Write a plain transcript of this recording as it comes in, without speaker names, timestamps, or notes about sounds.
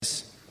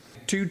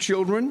two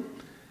children.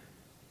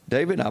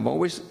 David, I've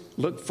always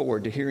looked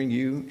forward to hearing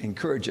you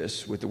encourage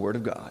us with the Word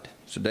of God.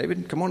 So,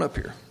 David, come on up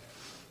here.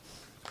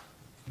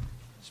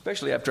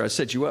 Especially after I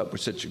set you up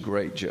with such a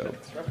great joke.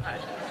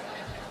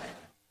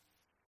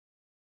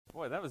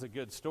 Boy, that was a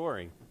good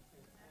story.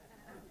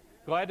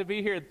 Glad to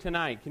be here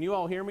tonight. Can you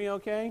all hear me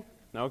okay?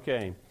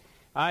 Okay.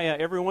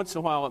 Every once in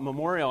a while at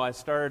Memorial, I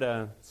start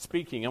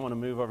speaking. I want to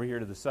move over here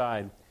to the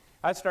side.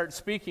 I start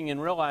speaking and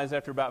realize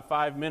after about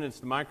 5 minutes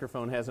the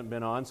microphone hasn't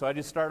been on, so I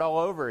just start all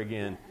over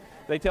again.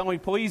 They tell me,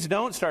 please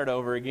don't start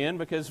over again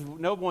because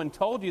no one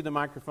told you the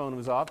microphone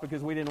was off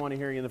because we didn't want to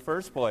hear you in the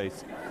first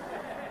place.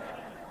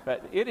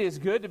 But it is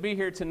good to be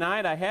here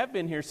tonight. I have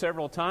been here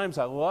several times.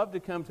 I love to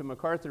come to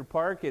MacArthur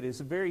Park. It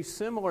is very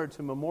similar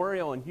to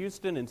Memorial in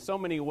Houston in so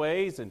many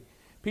ways, and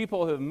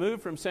people who have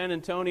moved from San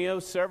Antonio,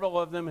 several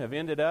of them have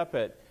ended up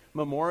at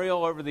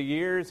Memorial over the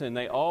years, and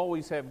they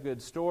always have good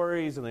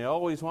stories, and they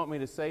always want me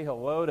to say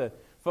hello to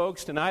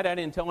folks. Tonight I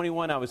didn't tell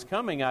anyone I was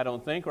coming, I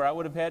don't think, or I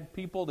would have had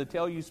people to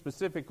tell you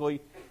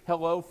specifically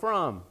hello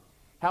from.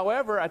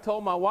 However, I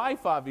told my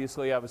wife,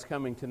 obviously, I was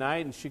coming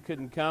tonight, and she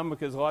couldn't come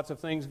because of lots of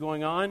things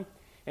going on.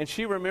 And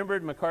she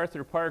remembered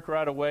MacArthur Park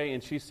right away,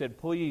 and she said,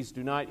 please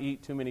do not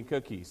eat too many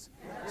cookies.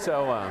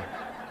 So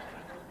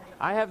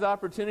I have the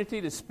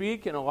opportunity to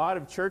speak in a lot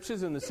of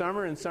churches in the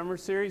summer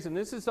series, and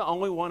this is the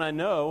only one I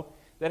know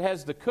that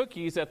has the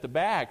cookies at the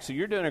back. So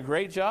you're doing a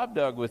great job,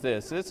 Doug, with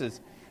this.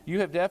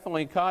 You have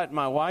definitely caught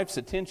my wife's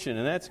attention,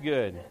 and that's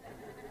good.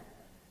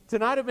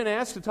 Tonight I've been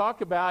asked to talk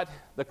about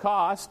the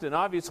cost, and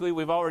obviously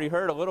we've already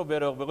heard a little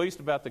bit of, at least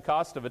about the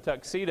cost of a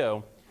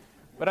tuxedo.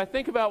 But I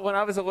think about when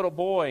I was a little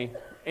boy,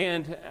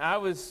 and I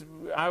was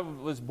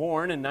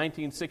born in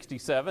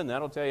 1967.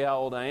 That'll tell you how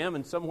old I am.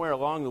 And somewhere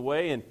along the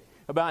way, in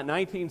about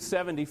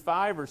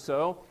 1975 or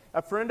so,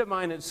 a friend of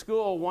mine at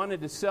school wanted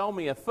to sell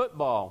me a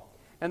football.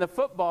 And the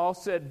football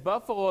said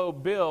Buffalo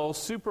Bills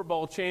Super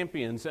Bowl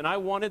champions. And I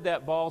wanted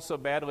that ball so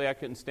badly I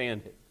couldn't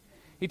stand it.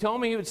 He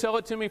told me he would sell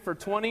it to me for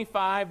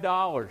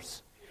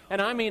 $25. And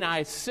I mean,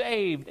 I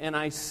saved and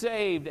I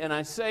saved and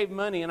I saved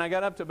money, and I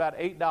got up to about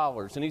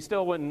 $8,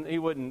 and he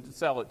wouldn't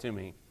sell it to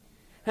me.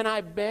 And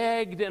I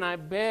begged and I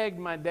begged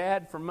my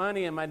dad for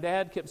money, and my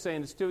dad kept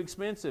saying, it's too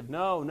expensive.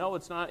 No,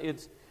 it's not.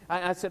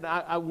 I said,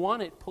 I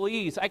want it,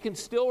 please. I can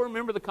still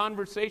remember the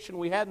conversation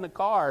we had in the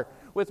car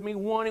with me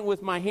wanting,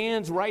 with my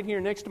hands right here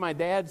next to my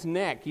dad's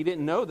neck. He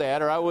didn't know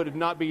that, or I would have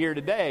not be here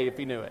today if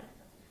he knew it.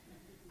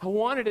 I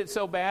wanted it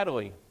so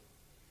badly.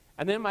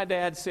 And then my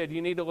dad said, you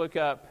need to look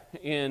up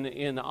in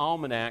the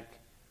almanac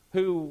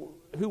who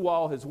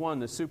all has won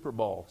the Super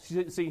Bowl.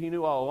 See, he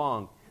knew all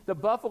along. The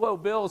Buffalo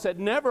Bills had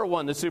never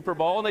won the Super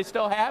Bowl, and they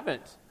still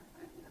haven't.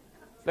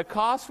 The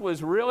cost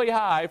was really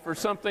high for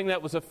something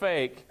that was a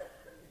fake,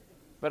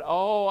 but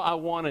I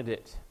wanted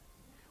it.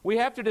 We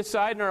have to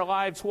decide in our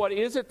lives, what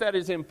is it that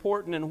is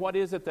important and what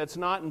is it that's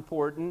not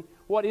important?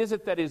 What is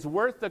it that is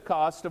worth the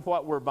cost of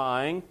what we're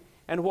buying?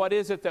 And what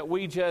is it that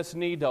we just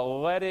need to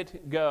let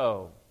it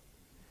go?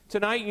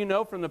 Tonight, you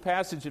know from the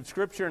passage of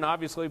Scripture, and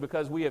obviously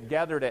because we have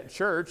gathered at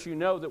church, you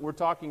know that we're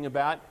talking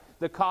about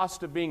the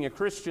cost of being a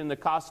Christian, the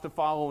cost of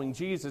following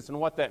Jesus, and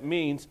what that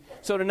means.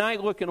 So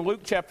tonight, look in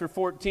Luke chapter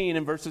 14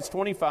 and verses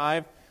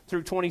 25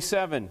 through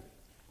 27.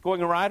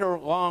 Going right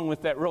along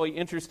with that really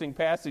interesting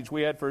passage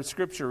we had for a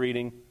Scripture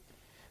reading. It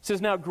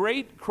says, now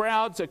great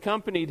crowds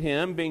accompanied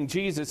him, being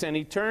Jesus, and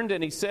he turned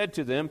and he said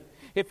to them,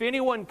 if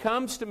anyone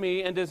comes to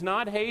me and does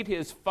not hate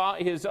his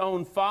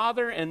own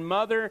father and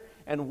mother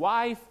and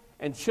wife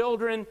and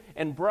children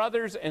and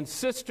brothers and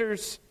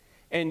sisters,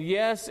 and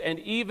yes, and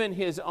even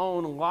his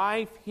own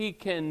life, he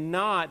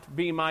cannot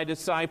be my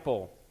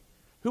disciple.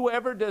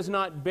 Whoever does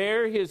not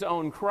bear his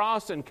own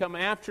cross and come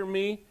after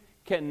me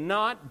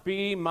cannot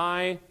be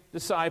my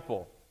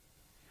disciple.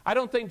 I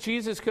don't think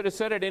Jesus could have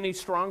said it any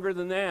stronger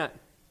than that.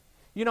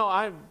 You know,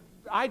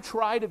 I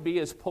try to be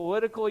as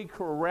politically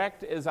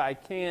correct as I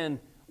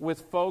can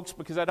with folks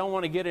because I don't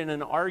want to get in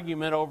an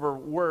argument over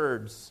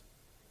words.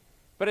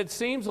 But it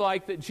seems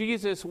like that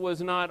Jesus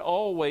was not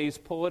always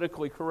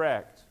politically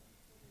correct.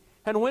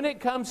 And when it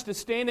comes to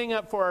standing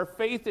up for our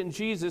faith in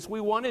Jesus,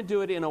 we want to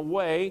do it in a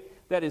way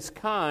that is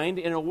kind,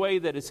 in a way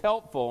that is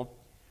helpful,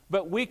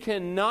 but we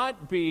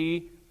cannot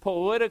be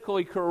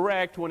politically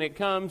correct when it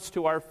comes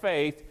to our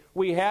faith.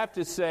 We have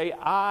to say,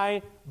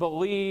 I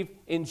believe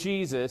in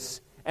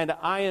Jesus, and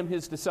I am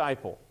his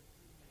disciple.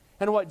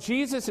 And what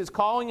Jesus is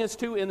calling us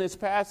to in this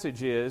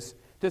passage is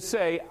to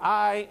say,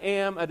 I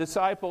am a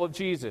disciple of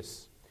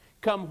Jesus.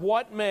 Come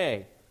what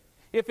may.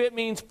 If it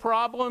means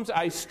problems,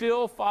 I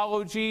still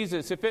follow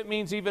Jesus. If it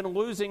means even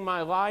losing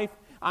my life,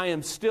 I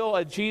am still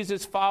a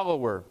Jesus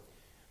follower.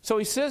 So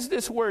he says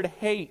this word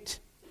hate.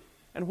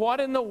 And what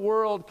in the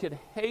world could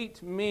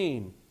hate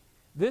mean?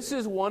 This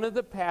is one of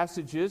the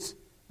passages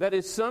that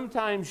is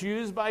sometimes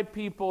used by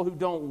people who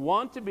don't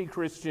want to be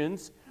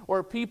Christians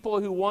or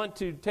people who want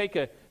to take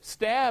a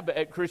stab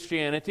at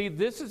Christianity.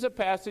 This is a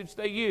passage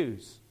they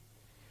use.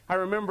 I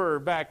remember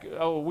back,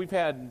 we've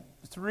had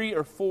 3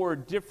 or 4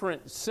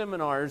 different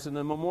seminars in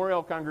the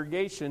Memorial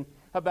congregation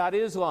about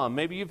Islam.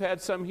 Maybe you've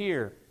had some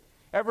here.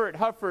 Everett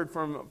Hufford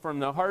from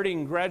the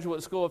Harding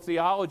Graduate School of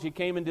Theology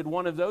came and did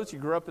one of those. He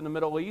grew up in the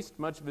Middle East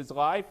much of his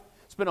life,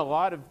 spent a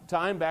lot of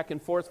time back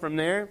and forth from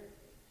there.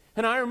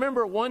 And I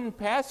remember one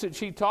passage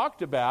he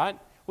talked about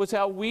was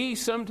how we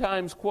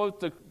sometimes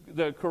quote the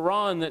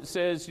Quran that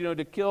says,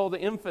 to kill the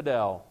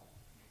infidel.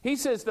 He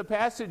says the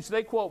passage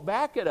they quote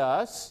back at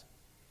us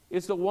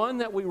is the one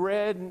that we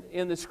read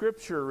in the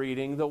scripture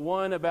reading, the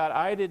one about,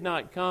 I did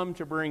not come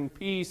to bring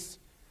peace,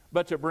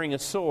 but to bring a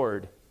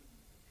sword.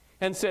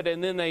 And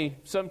then they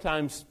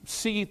sometimes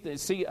see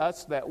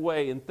us that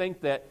way and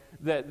think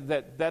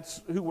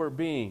that's who we're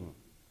being.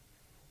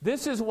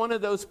 This is one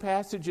of those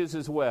passages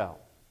as well.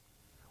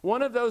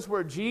 One of those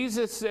where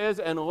Jesus says,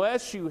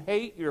 unless you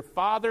hate your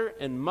father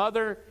and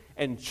mother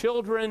and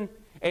children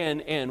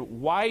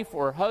and wife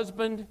or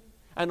husband,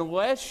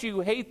 unless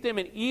you hate them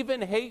and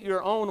even hate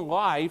your own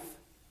life,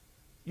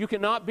 you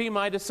cannot be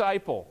my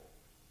disciple.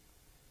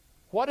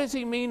 What does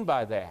he mean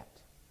by that?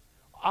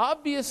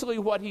 Obviously,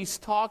 what he's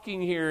talking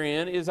here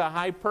in is a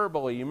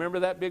hyperbole. You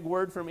remember that big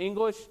word from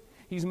English?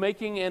 He's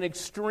making an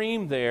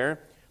extreme there.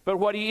 But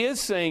what he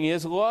is saying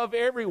is love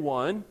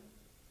everyone,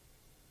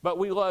 but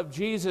we love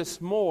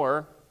Jesus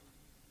more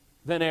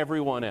than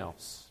everyone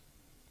else.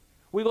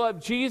 We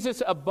love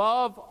Jesus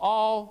above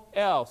all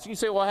else. You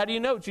say, well, how do you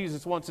know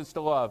Jesus wants us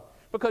to love?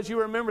 Because you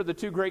remember the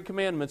two great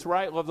commandments,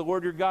 right? Love the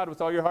Lord your God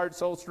with all your heart,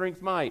 soul,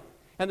 strength, might.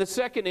 And the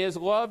second is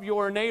love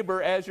your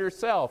neighbor as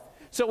yourself.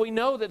 So we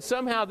know that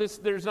somehow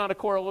there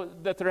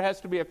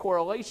has to be a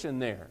correlation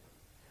there.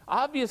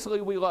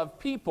 Obviously, we love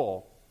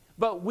people,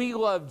 but we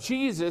love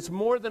Jesus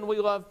more than we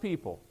love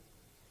people.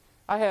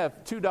 I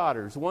have two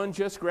daughters. One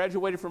just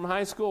graduated from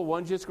high school,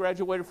 one just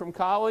graduated from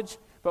college.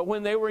 But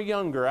when they were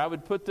younger, I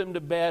would put them to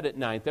bed at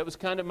night. That was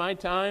kind of my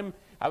time.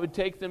 I would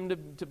take them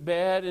to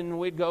bed, and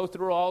we'd go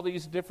through all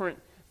these different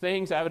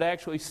things. I would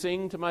actually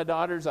sing to my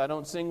daughters. I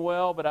don't sing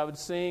well, but I would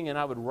sing, and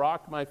I would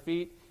rock my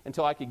feet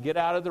until I could get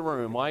out of the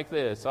room like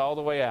this, all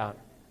the way out.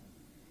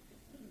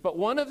 But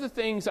one of the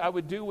things I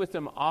would do with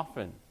them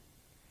often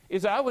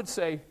is I would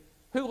say,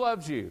 who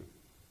loves you?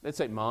 They'd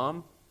say,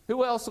 Mom.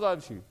 Who else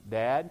loves you?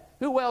 Dad.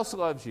 Who else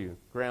loves you?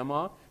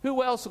 Grandma.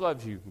 Who else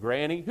loves you?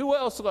 Granny. Who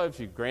else loves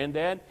you?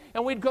 Granddad.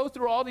 And we'd go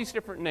through all these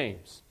different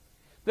names.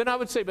 Then I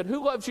would say, but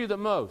who loves you the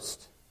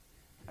most?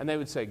 And they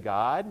would say,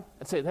 God.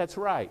 I'd say, that's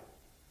right.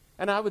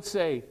 And I would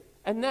say,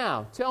 and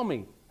now, tell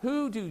me,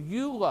 who do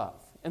you love?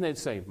 And they'd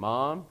say,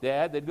 Mom,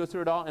 Dad. They'd go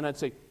through it all. And I'd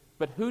say,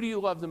 but who do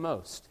you love the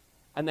most?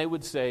 And they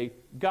would say,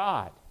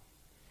 God.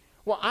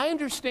 Well, I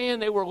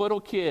understand they were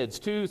little kids,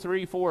 2,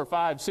 3, 4,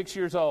 5, 6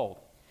 years old.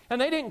 And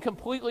they didn't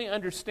completely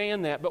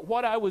understand that. But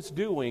what I was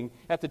doing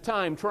at the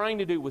time, trying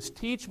to do, was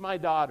teach my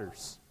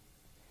daughters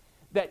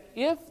that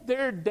if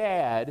their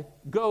dad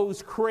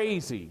goes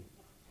crazy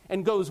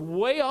and goes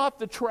way off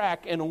the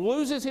track and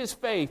loses his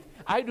faith,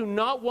 I do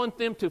not want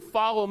them to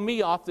follow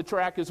me off the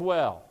track as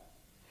well.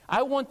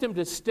 I want them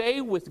to stay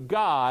with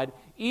God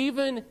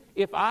even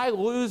if I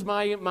lose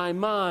my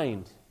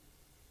mind.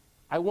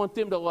 I want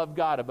them to love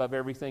God above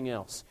everything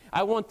else.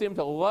 I want them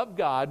to love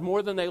God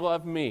more than they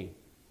love me.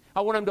 I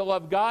want them to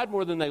love God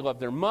more than they love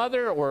their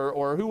mother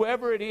or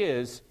whoever it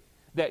is,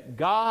 that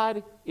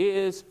God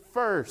is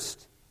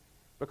first.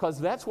 Because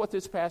that's what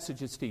this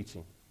passage is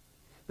teaching.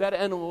 That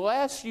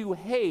unless you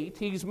hate,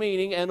 he's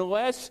meaning,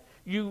 unless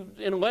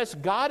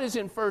God is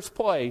in first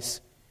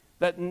place,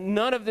 that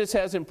none of this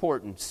has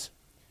importance.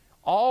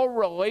 All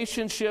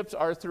relationships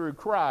are through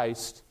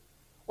Christ,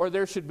 or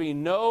there should be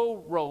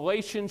no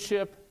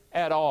relationship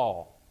at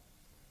all.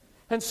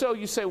 And so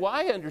you say, well,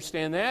 I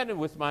understand that. And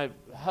with my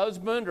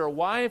husband or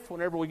wife,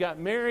 whenever we got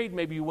married,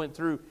 maybe you went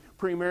through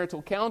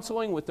premarital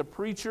counseling with a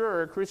preacher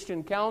or a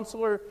Christian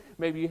counselor.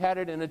 Maybe you had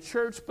it in a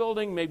church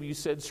building. Maybe you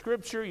said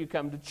Scripture. You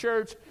come to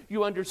church.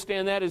 You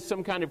understand that as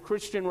some kind of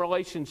Christian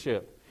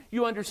relationship.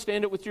 You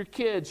understand it with your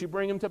kids. You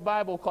bring them to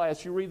Bible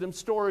class. You read them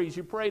stories.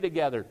 You pray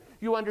together.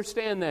 You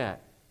understand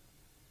that.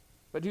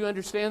 But do you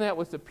understand that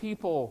with the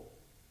people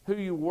who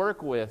you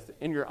work with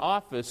in your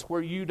office,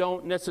 where you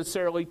don't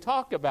necessarily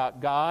talk about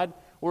God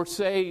or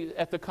say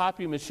at the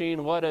copy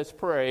machine, let us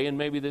pray and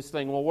maybe this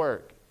thing will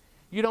work?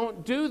 You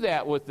don't do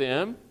that with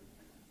them,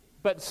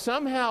 but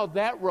somehow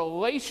that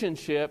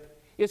relationship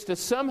is to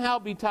somehow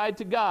be tied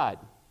to God.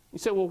 You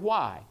say, well,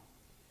 why?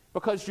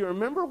 Because you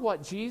remember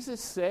what Jesus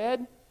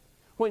said?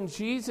 When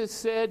Jesus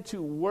said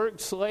to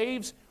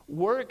slaves,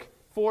 work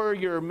for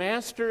your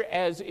master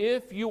as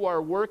if you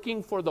are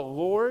working for the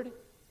Lord,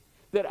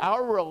 that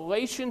our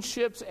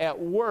relationships at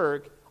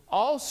work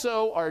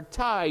also are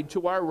tied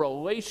to our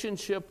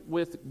relationship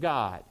with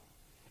God.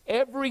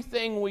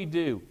 Everything we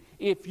do.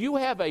 If you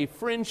have a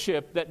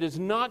friendship that does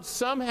not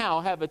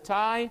somehow have a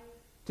tie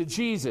to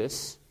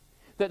Jesus,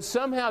 that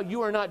somehow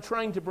you are not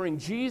trying to bring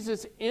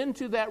Jesus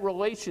into that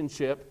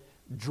relationship,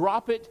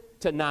 drop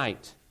it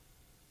tonight.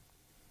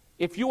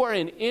 If you are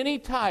in any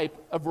type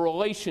of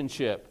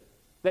relationship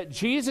that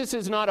Jesus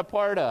is not a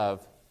part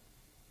of,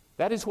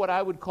 that is what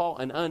I would call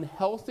an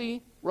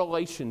unhealthy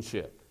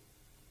relationship.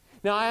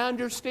 Now, I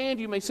understand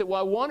you may say,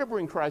 well, I want to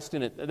bring Christ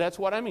in it. That's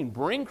what I mean.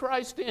 Bring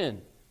Christ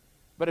in.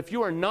 But if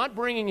you are not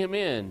bringing him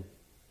in,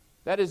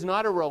 that is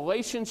not a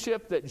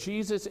relationship that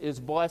Jesus is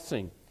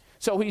blessing.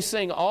 So he's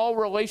saying all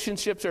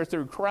relationships are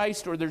through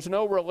Christ, or there's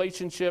no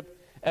relationship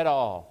at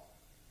all.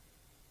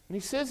 And he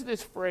says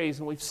this phrase,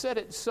 and we've said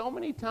it so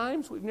many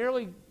times, we've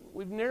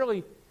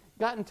nearly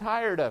gotten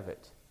tired of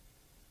it,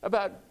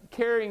 about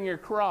carrying your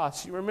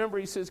cross. You remember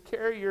he says,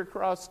 carry your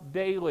cross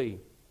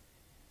daily.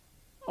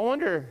 I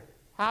wonder,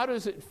 how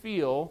does it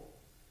feel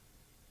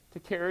to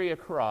carry a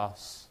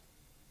cross?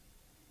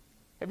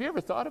 Have you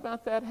ever thought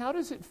about that? How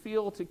does it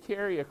feel to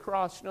carry a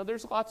cross? You know,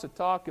 there's lots of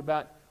talk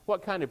about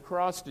what kind of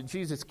cross did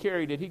Jesus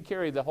carry. Did he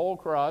carry the whole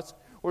cross?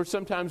 Or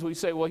sometimes we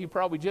say, well, he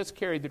probably just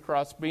carried the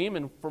cross beam.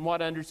 And from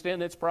what I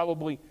understand, that's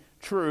probably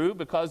true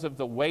because of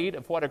the weight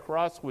of what a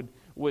cross what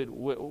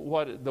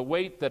the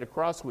weight that a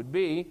cross would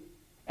be,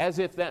 as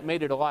if that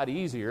made it a lot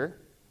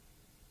easier.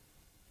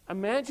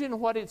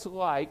 Imagine what it's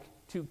like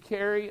to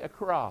carry a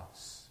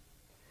cross.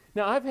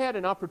 Now, I've had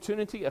an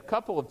opportunity a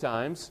couple of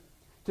times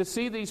to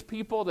see these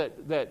people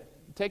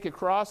that take a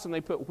cross and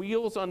they put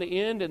wheels on the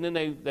end and then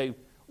they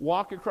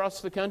walk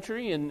across the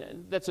country,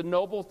 and that's a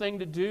noble thing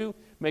to do.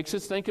 Makes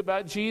us think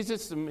about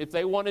Jesus, and if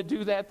they want to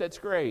do that, that's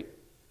great.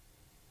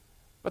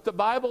 But the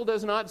Bible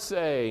does not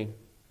say,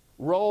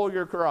 roll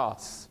your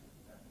cross.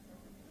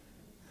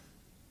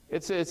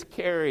 It says,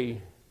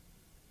 carry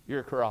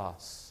your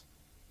cross.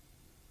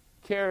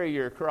 Carry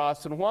your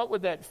cross. And what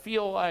would that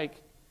feel like?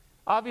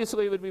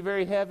 Obviously, it would be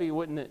very heavy,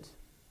 wouldn't it?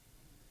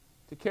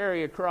 To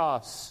carry a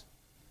cross.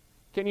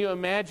 Can you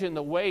imagine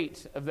the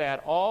weight of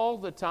that all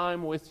the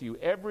time with you,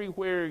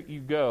 everywhere you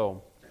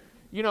go?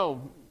 You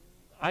know,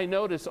 I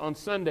notice on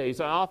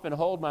Sundays, I often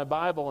hold my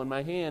Bible in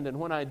my hand, and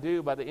when I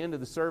do, by the end of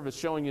the service,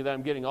 showing you that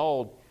I'm getting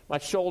old, my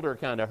shoulder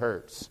kind of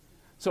hurts.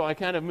 So I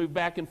kind of move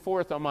back and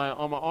forth on my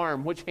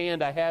arm, which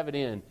hand I have it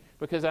in,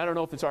 because I don't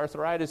know if it's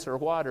arthritis or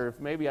what, or if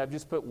maybe I've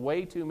just put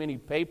way too many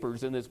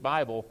papers in this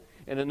Bible,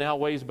 and it now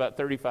weighs about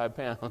 35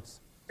 pounds.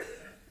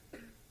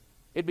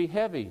 It'd be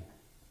heavy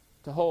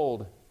to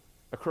hold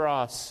a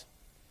cross.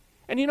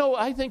 And you know,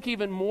 I think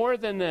even more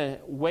than the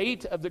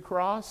weight of the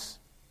cross,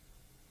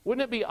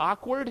 wouldn't it be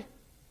awkward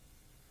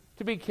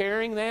to be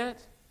carrying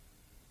that?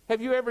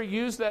 Have you ever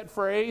used that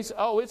phrase?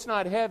 Oh, it's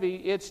not heavy,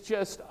 it's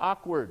just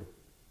awkward.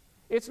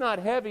 It's not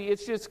heavy,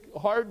 it's just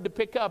hard to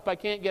pick up. I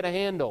can't get a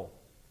handle.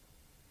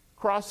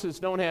 Crosses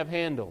don't have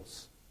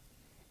handles.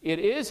 It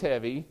is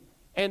heavy,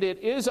 and it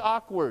is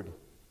awkward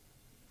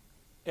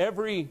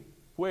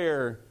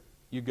everywhere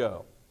you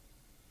go.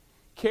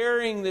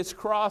 Carrying this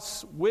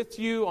cross with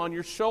you on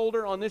your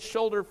shoulder, on this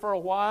shoulder for a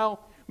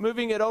while,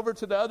 moving it over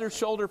to the other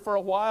shoulder for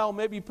a while,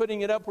 maybe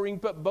putting it up where you can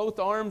put both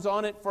arms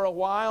on it for a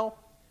while,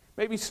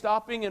 maybe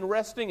stopping and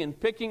resting and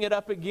picking it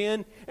up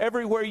again.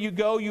 Everywhere you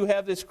go, you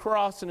have this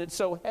cross, and it's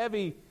so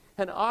heavy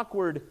and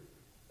awkward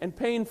and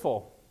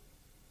painful.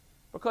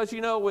 Because,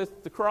 you know,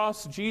 with the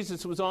cross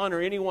Jesus was on,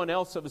 or anyone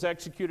else that was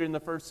executed in the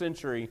first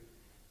century,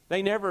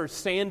 they never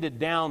sanded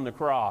down the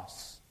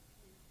cross.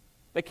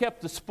 They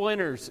kept the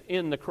splinters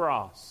in the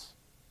cross.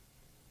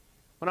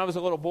 When I was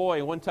a little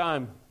boy, one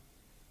time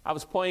I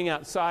was playing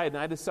outside and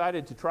I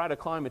decided to try to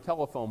climb a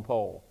telephone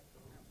pole.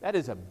 That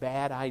is a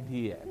bad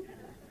idea.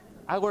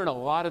 I learned a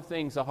lot of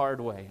things the hard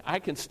way. I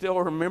can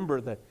still remember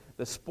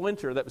the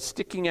splinter that was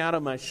sticking out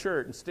of my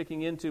shirt and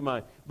sticking into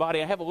my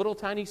body. I have a little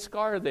tiny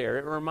scar there.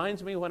 It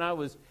reminds me when I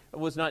was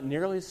not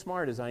nearly as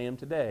smart as I am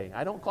today.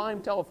 I don't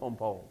climb telephone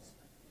poles.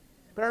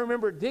 But I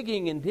remember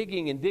digging and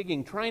digging and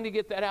digging, trying to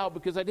get that out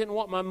because I didn't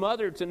want my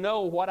mother to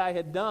know what I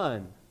had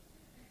done.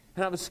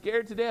 And I was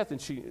scared to death, and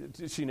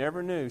she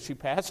never knew. She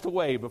passed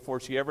away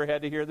before she ever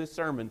had to hear this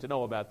sermon to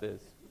know about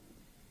this.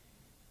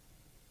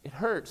 It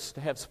hurts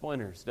to have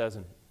splinters,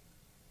 doesn't it?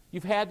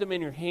 You've had them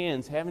in your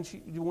hands, haven't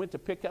you? You went to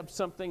pick up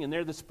something, and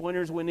there the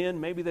splinters went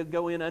in. Maybe they'd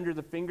go in under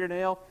the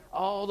fingernail.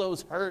 All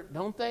those hurt,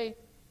 don't they?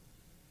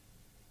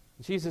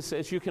 Jesus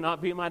says, you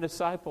cannot be my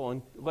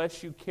disciple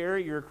unless you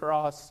carry your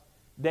cross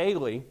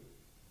daily.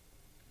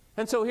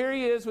 And so here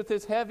he is with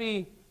this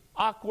heavy,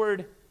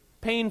 awkward,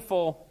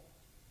 painful,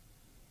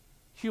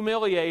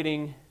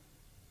 humiliating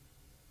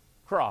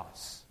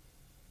cross.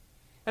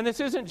 And this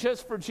isn't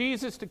just for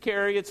Jesus to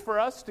carry, it's for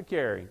us to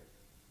carry.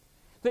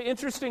 The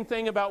interesting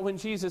thing about when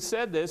Jesus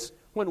said this,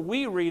 when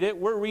we read it,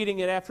 we're reading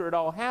it after it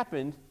all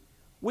happened,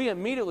 we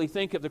immediately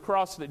think of the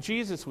cross that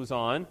Jesus was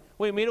on.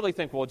 We immediately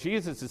think, well,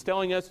 Jesus is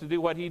telling us to do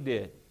what he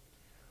did.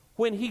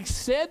 When he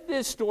said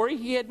this story,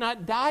 he had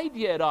not died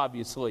yet,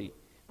 obviously.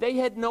 They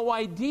had no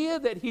idea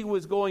that he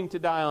was going to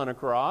die on a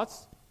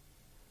cross.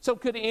 So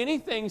could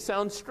anything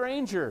sound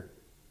stranger?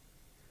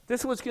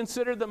 This was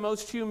considered the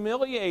most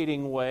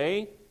humiliating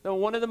way,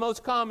 one of the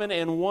most common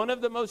and one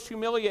of the most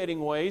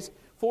humiliating ways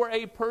for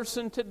a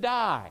person to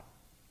die.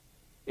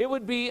 It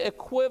would be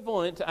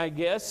equivalent, I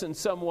guess, in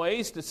some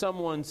ways to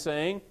someone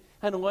saying,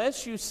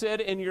 unless you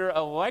sit in your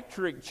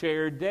electric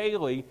chair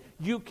daily,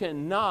 you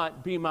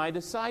cannot be my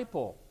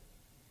disciple.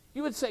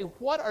 You would say,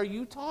 what are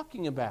you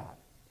talking about?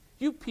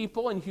 You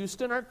people in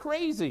Houston are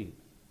crazy.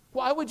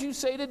 Why would you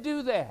say to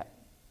do that?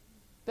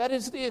 That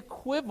is the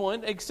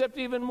equivalent, except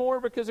even more,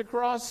 because a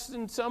cross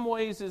in some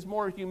ways is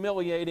more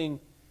humiliating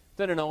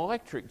than an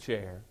electric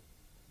chair.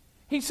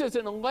 He says,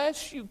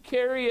 unless you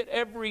carry it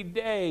every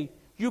day,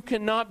 you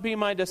cannot be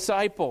my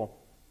disciple.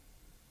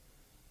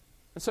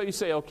 And so you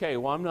say, okay,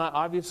 well,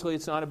 obviously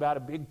it's not about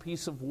a big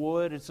piece of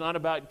wood. It's not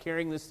about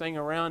carrying this thing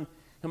around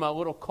in my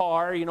little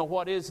car.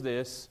 What is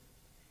this?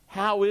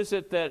 How is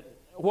it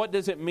what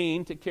does it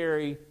mean to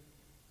carry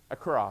a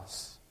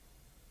cross?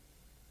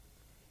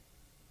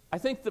 I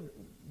think the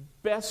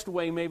best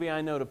way maybe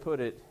I know to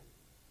put it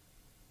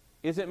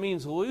is it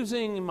means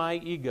losing my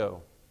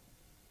ego.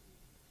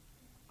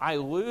 I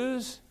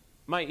lose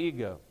my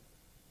ego.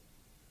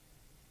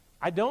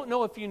 I don't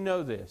know if you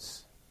know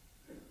this.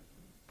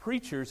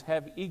 Preachers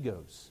have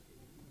egos.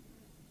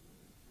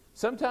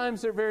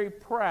 Sometimes they're very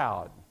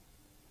proud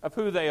of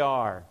who they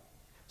are.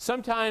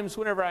 Sometimes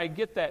whenever I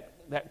get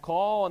that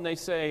call and they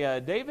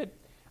say, David,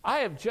 I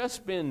have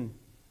just been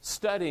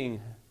studying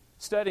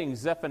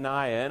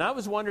Zephaniah, and I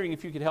was wondering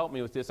if you could help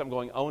me with this. I'm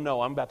going, oh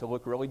no, I'm about to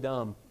look really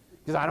dumb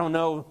because I don't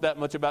know that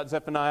much about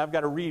Zephaniah. I've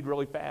got to read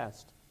really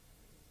fast.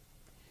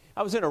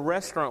 I was in a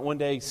restaurant one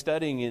day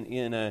studying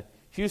in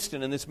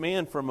Houston, and this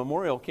man from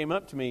Memorial came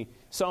up to me,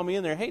 saw me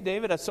in there. Hey,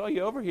 David, I saw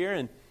you over here,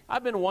 and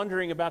I've been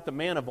wondering about the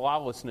man of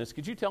lawlessness.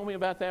 Could you tell me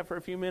about that for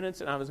a few minutes?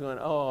 And I was going,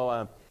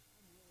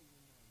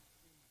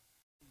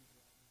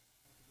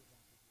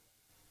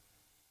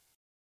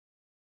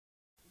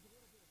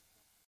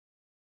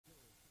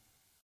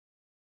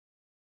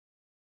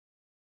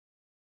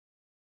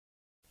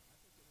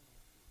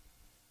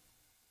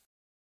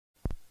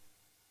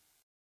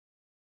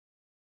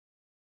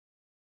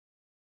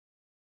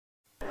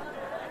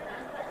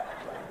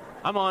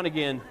 I'm on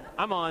again.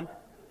 I'm on.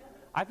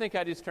 I think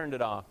I just turned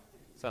it off.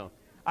 So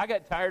I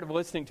got tired of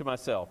listening to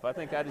myself. I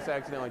think I just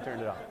accidentally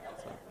turned it off.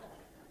 So.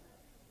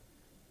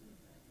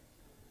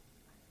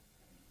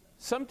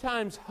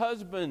 Sometimes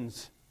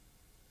husbands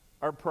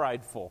are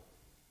prideful.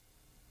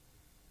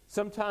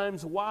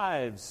 Sometimes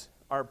wives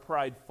are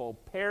prideful.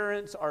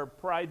 Parents are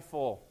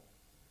prideful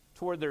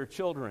toward their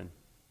children.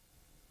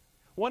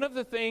 One of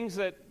the things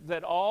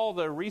that all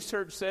the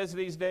research says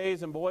these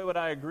days, and boy would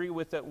I agree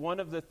with it, one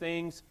of the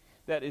things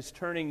that is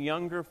turning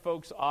younger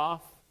folks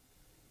off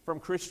from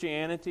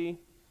Christianity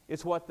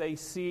is what they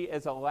see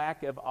as a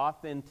lack of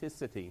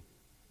authenticity.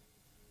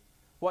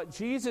 What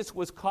Jesus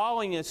was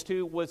calling us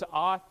to was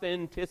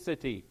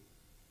authenticity,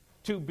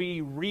 to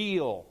be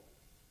real.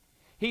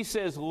 He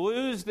says,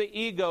 lose the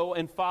ego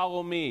and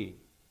follow me.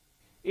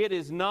 It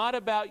is not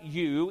about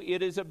you,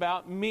 it is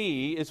about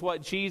me, is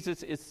what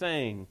Jesus is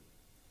saying.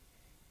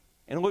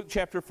 And Luke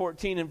chapter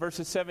 14 and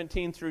verses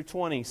 17 through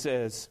 20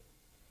 says,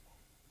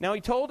 Now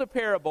he told a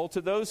parable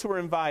to those who were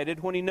invited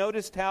when he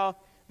noticed how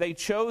they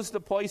chose the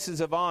places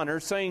of honor,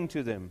 saying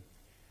to them,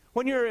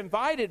 When you are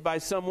invited by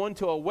someone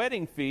to a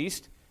wedding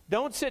feast,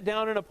 don't sit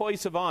down in a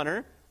place of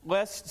honor,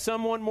 lest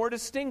someone more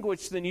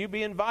distinguished than you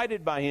be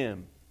invited by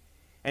him.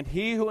 And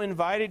he who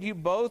invited you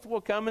both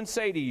will come and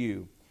say to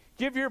you,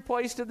 Give your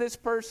place to this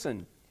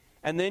person,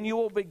 and then you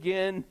will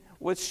begin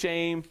with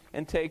shame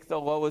and take the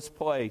lowest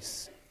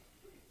place.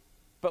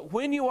 But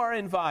when you are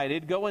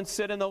invited, go and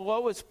sit in the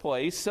lowest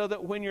place, so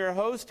that when your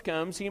host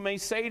comes, he may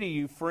say to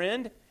you,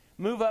 Friend,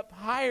 move up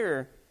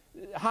higher,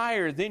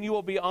 then you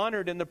will be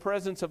honored in the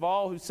presence of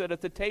all who sit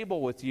at the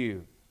table with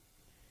you.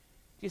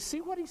 Do you see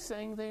what he's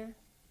saying there?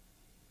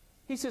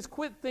 He says,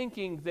 quit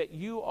thinking that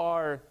you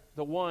are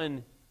the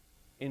one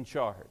in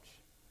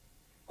charge.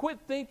 Quit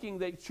thinking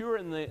that you're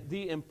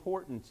the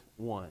important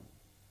one.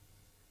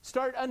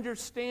 Start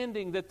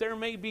understanding that there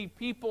may be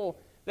people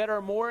that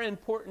are more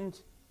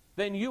important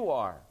than you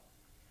are.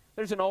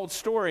 There's an old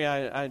story,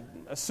 I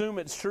assume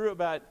it's true,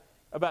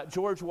 about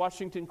George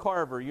Washington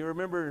Carver. You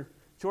remember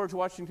George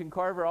Washington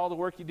Carver, all the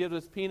work he did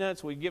with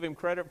peanuts? We give him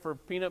credit for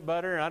peanut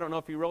butter. I don't know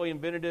if he really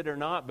invented it or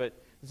not, but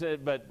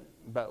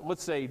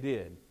let's say he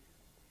did.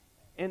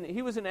 And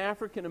he was an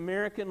African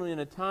American in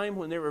a time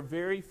when there were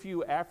very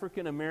few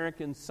African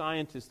American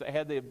scientists that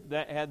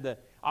had the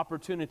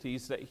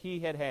opportunities that he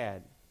had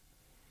had.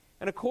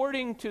 And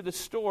according to the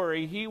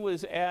story, he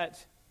was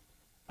at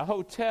a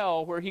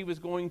hotel where he was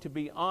going to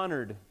be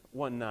honored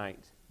one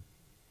night.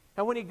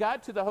 And when he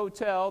got to the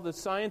hotel, the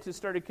scientists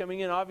started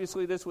coming in.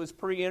 Obviously, this was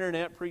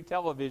pre-internet,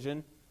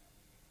 pre-television.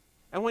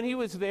 And when he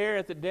was there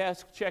at the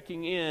desk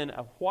checking in,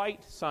 a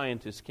white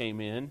scientist came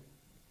in,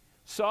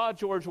 saw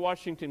George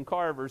Washington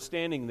Carver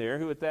standing there,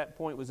 who at that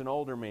point was an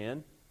older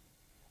man,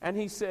 and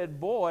he said,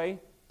 Boy,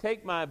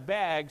 take my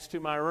bags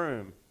to my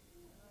room.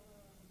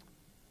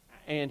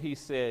 And he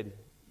said,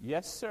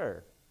 Yes,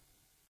 sir.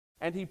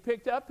 And he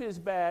picked up his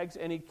bags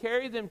and he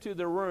carried them to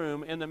the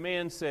room, and the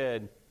man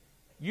said,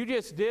 You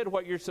just did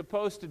what you're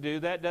supposed to do.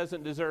 That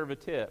doesn't deserve a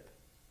tip.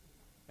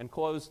 And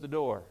closed the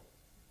door.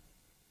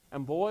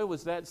 And boy,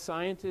 was that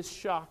scientist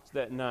shocked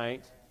that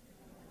night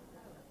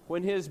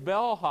when his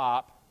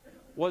bellhop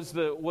was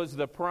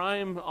the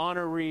prime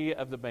honoree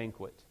of the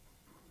banquet.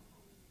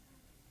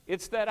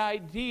 It's that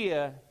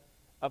idea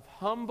of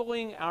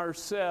humbling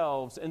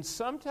ourselves. And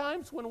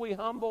sometimes when we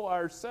humble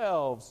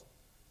ourselves,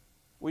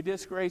 We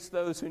disgrace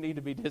those who need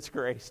to be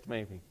disgraced,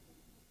 maybe.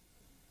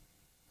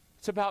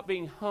 It's about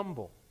being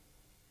humble.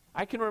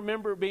 I can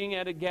remember being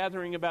at a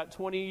gathering about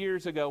 20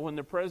 years ago when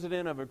the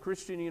president of a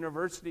Christian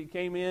university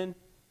came in,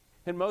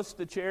 and most of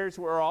the chairs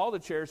all the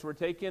chairs were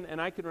taken,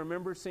 and I can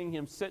remember seeing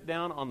him sit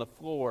down on the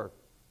floor.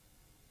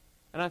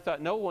 And I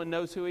thought, no one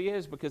knows who he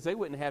is because they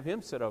wouldn't have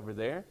him sit over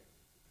there.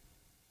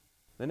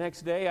 The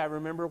next day, I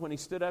remember when he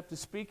stood up to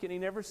speak, and he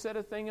never said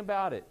a thing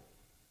about it.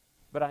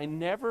 But I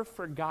never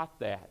forgot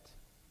that.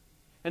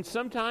 And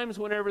sometimes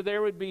whenever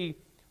there would be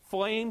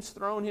flames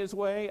thrown his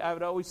way, I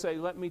would always say,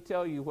 let me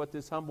tell you what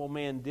this humble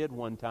man did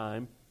one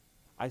time.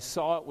 I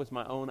saw it with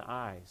my own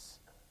eyes.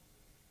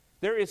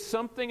 There is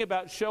something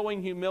about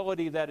showing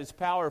humility that is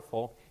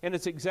powerful, and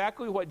it's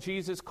exactly what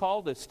Jesus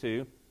called us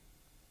to.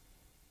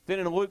 Then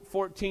in Luke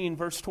 14,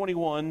 verse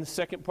 21, the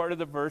second part of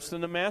the verse,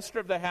 then the master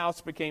of the house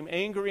became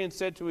angry and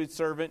said to his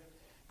servant,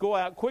 go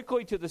out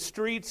quickly to the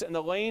streets and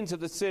the lanes of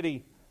the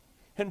city,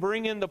 and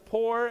bring in the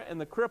poor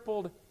and the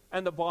crippled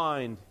and the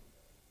blind.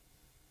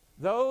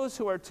 Those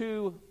who are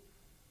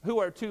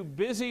too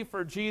busy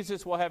for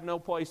Jesus will have no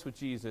place with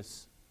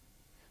Jesus.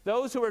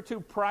 Those who are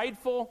too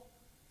prideful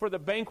for the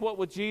banquet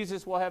with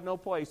Jesus will have no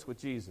place with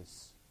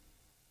Jesus.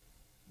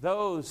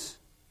 Those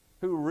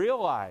who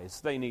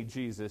realize they need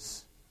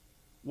Jesus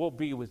will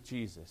be with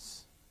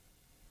Jesus.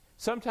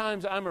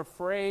 Sometimes I'm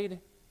afraid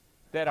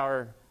that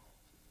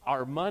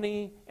our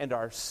money and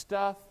our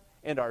stuff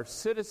and our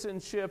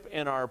citizenship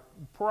and our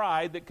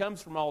pride that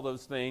comes from all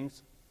those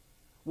things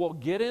will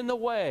get in the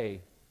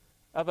way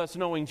of us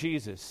knowing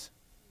Jesus.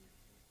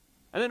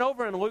 And then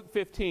over in Luke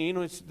 15,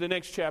 which is the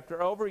next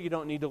chapter over, you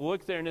don't need to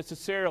look there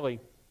necessarily.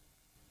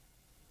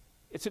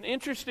 It's an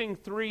interesting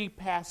 3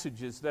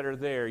 passages that are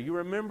there. You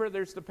remember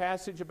there's the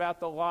passage about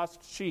the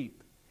lost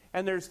sheep,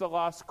 and there's the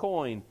lost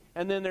coin,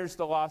 and then there's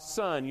the lost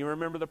son. You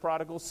remember the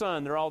prodigal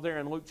son. They're all there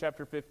in Luke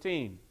chapter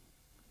 15.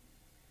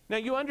 Now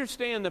you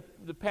understand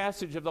the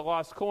passage of the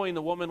lost coin.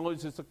 The woman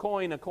loses the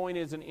coin. A coin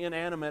is an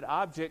inanimate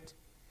object.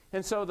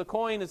 And so the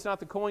coin, it's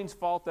not the coin's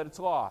fault that it's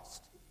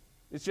lost.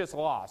 It's just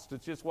lost.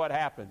 It's just what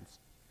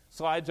happens.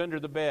 Slides under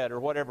the bed or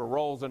whatever,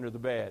 rolls under the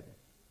bed.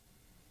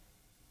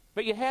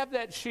 But you have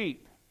that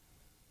sheep.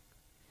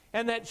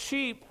 And that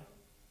sheep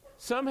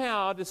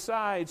somehow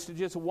decides to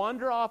just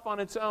wander off on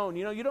its own.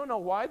 You know, you don't know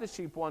why the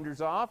sheep wanders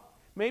off.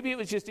 Maybe it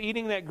was just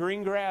eating that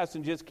green grass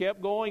and just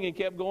kept going and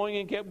kept going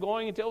and kept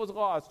going until it was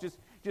lost.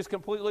 Just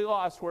completely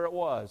lost where it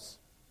was.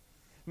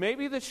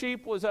 Maybe the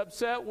sheep was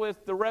upset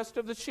with the rest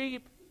of the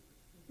sheep.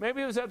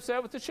 Maybe it was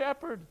upset with the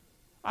shepherd.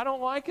 I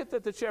don't like it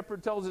that the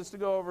shepherd tells us to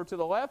go over to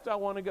the left. I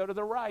want to go to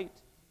the right.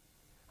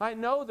 I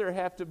know there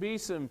have to be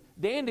some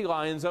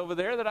dandelions over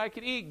there that I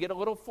could eat, get a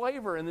little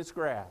flavor in this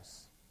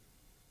grass.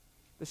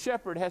 The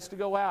shepherd has to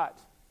go out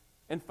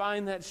and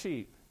find that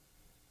sheep.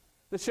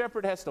 The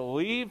shepherd has to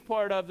leave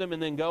part of them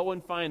and then go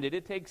and find it.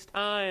 It takes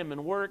time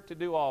and work to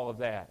do all of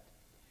that.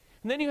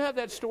 And then you have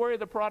that story of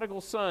the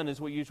prodigal son,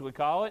 as we usually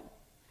call it.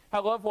 I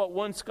love what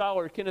one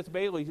scholar, Kenneth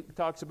Bailey,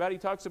 talks about. He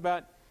talks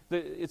about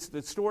it's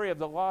the story of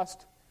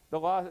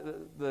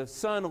the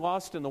son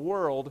lost in the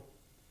world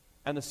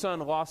and the son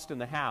lost in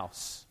the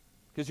house.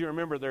 Because you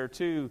remember there are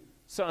 2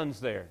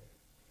 sons there.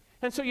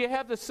 And so you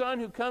have the son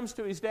who comes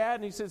to his dad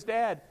and he says,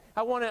 Dad,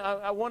 I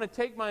want to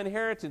take my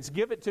inheritance.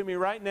 Give it to me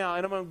right now,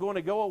 and I'm going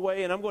to go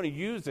away and I'm going to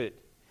use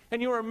it. And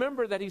you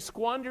remember that he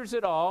squanders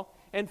it all,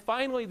 and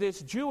finally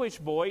this Jewish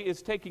boy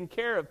is taking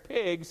care of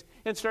pigs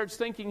and starts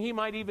thinking he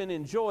might even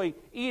enjoy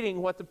eating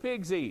what the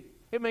pigs eat.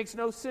 It makes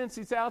no sense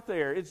he's out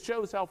there. It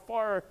shows how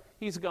far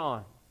he's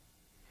gone.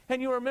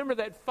 And you remember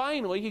that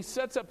finally he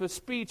sets up a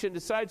speech and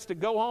decides to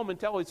go home and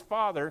tell his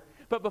father,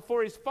 but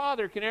before his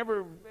father can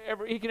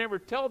ever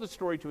tell the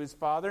story to his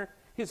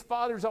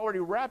father's already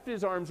wrapped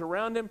his arms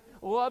around him,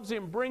 loves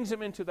him, brings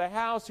him into the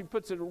house. He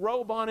puts a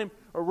robe on him,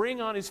 a ring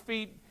on his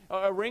feet,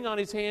 a ring on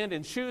his hand,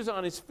 and shoes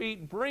on his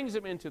feet, brings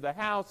him into the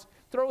house,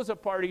 throws a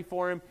party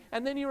for him.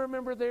 And then you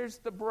remember there's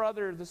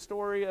the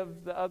story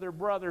of the other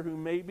brother who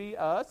may be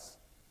us,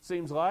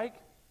 seems like.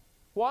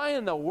 Why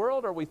in the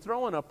world are we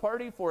throwing a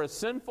party for a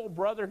sinful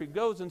brother who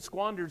goes and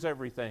squanders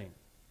everything?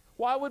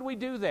 Why would we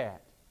do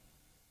that?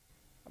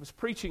 I was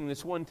preaching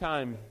this one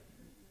time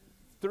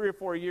 3 or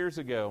 4 years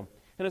ago,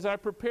 and as I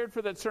prepared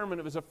for that sermon,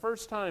 it was the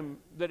first time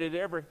that it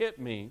ever hit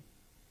me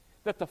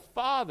that the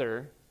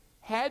father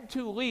had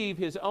to leave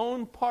his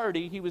own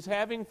party he was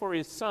having for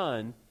his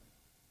son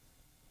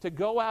to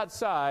go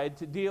outside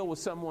to deal with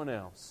someone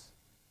else.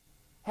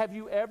 Have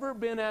you ever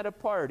been at a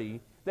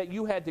party that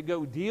you had to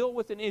go deal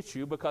with an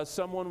issue because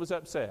someone was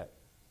upset?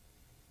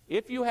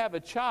 If you have a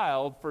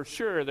child, for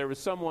sure there was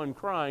someone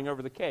crying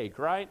over the cake,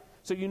 right?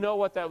 So you know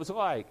what that was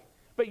like.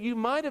 But you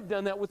might have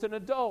done that with an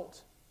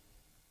adult.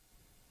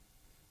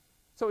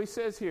 So he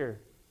says here,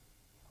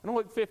 in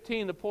Luke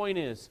 15, the point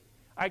is,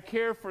 I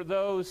care for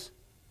those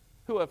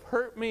who have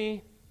hurt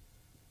me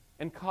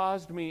and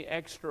caused me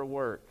extra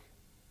work. I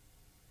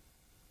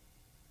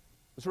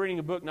was reading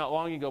a book not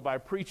long ago by a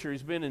preacher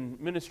who's been in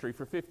ministry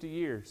for 50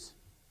 years.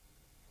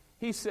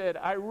 He said,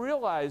 I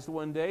realized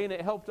one day, and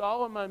it helped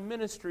all of my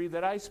ministry,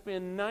 that I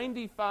spend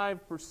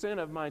 95%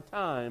 of my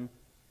time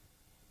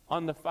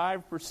on the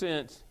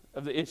 5%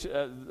 of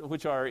the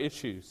which are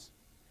issues.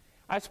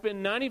 I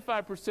spend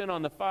 95%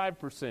 on the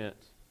 5%.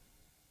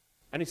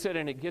 And he said,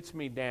 and it gets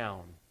me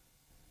down.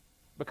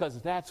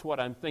 Because that's what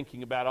I'm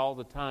thinking about all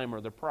the time,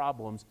 are the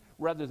problems,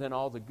 rather than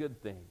all the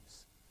good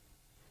things.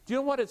 Do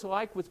you know what it's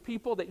like with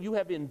people that you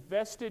have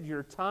invested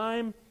your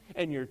time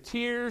and your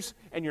tears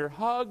and your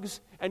hugs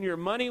and your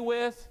money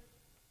with?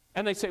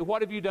 And they say,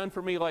 what have you done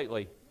for me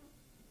lately?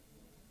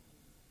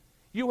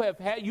 You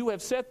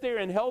have sat there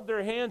and held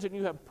their hands, and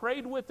you have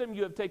prayed with them.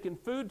 You have taken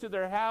food to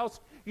their house.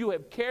 You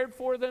have cared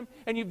for them,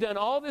 and you've done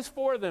all this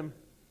for them.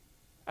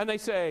 And they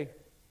say,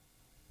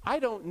 I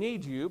don't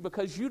need you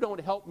because you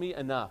don't help me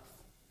enough.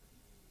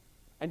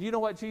 And you know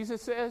what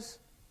Jesus says?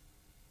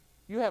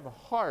 You have a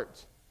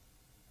heart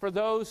for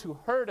those who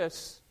hurt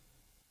us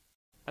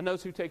and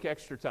those who take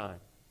extra time.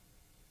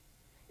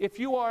 If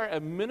you are a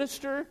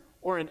minister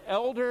or an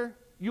elder,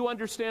 you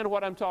understand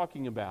what I'm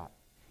talking about.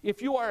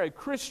 If you are a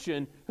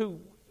Christian who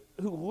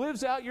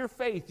lives out your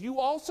faith, you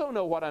also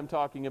know what I'm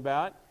talking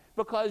about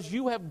because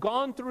you have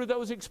gone through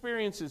those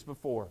experiences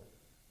before.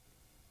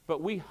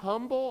 But we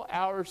humble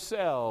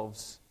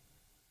ourselves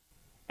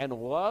and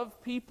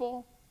love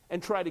people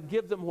and try to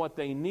give them what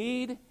they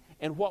need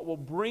and what will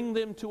bring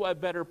them to a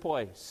better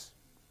place.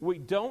 We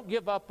don't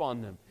give up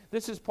on them.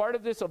 This is part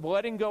of this of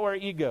letting go our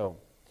ego.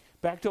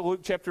 Back to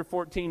Luke chapter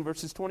 14,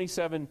 verses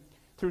 27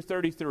 through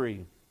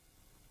 33.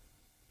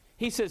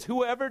 He says,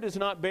 whoever does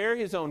not bear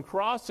his own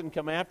cross and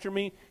come after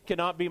me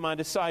cannot be my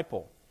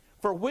disciple.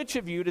 For which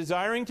of you,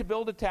 desiring to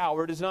build a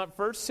tower, does not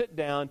first sit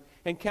down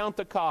and count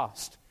the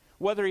cost,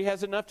 whether he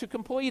has enough to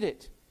complete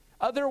it?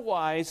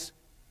 Otherwise,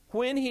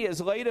 when he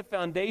has laid a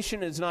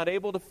foundation and is not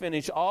able to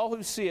finish, all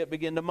who see it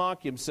begin to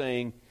mock him,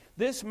 saying,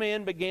 this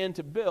man began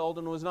to build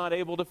and was not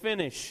able to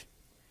finish.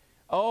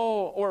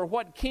 Oh, or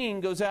what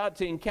king goes out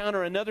to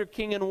encounter another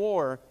king in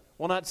war,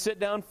 will not sit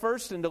down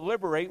first and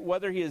deliberate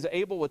whether he is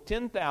able with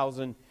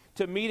 10,000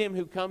 to meet him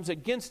who comes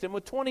against him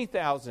with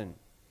 20,000?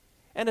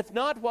 And if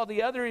not, while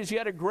the other is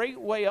yet a great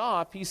way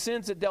off, he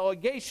sends a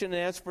delegation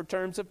and asks for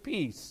terms of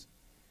peace.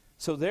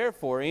 So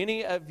therefore,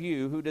 any of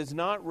you who does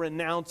not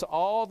renounce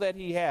all that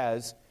he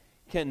has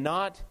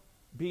cannot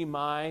be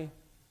my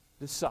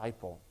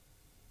disciple.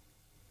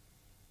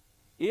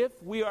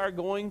 If we are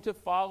going to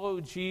follow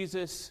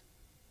Jesus,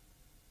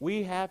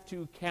 we have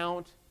to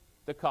count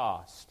the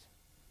cost.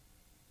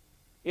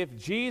 If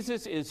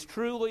Jesus is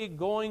truly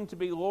going to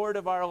be Lord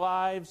of our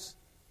lives,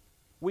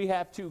 we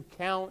have to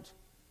count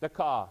the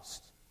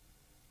cost.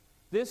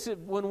 This is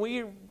when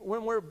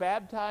we're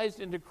baptized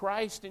into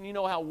Christ, and you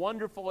know how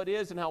wonderful it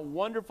is, and how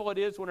wonderful it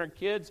is when our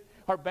kids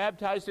are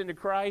baptized into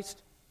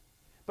Christ.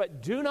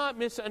 But do not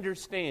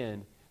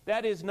misunderstand,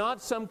 that is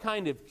not some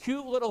kind of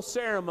cute little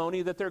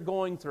ceremony that they're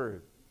going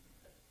through.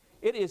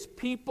 It is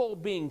people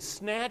being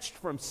snatched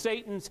from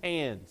Satan's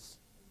hands.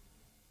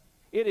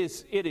 It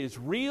is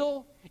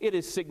real, it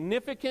is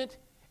significant,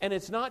 and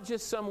it's not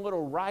just some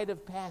little rite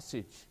of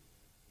passage.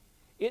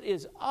 It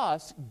is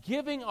us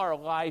giving our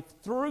life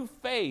through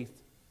faith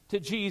to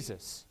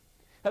Jesus,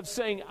 of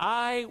saying,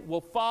 I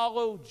will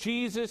follow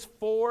Jesus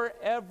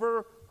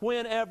forever,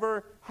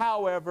 whenever,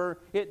 however.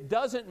 It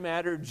doesn't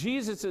matter.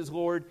 Jesus is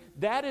Lord.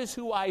 That is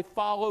who I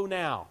follow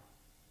now.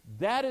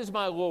 That is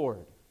my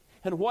Lord.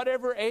 And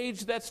whatever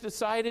age that's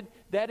decided,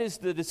 that is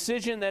the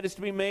decision that is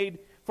to be made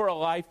for a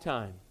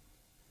lifetime.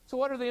 So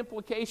what are the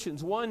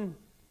implications? One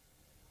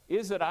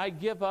is that I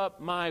give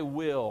up my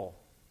will.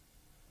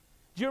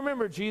 Do you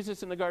remember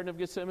Jesus in the Garden of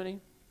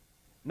Gethsemane?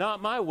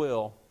 Not my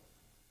will,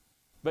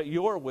 but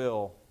your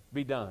will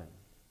be done.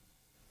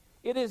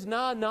 It is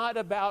not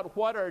about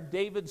what are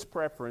David's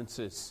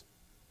preferences.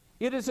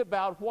 It is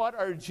about what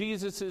are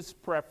Jesus'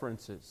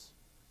 preferences.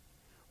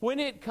 When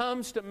it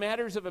comes to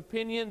matters of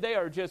opinion, they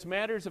are just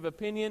matters of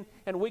opinion,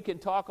 and we can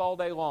talk all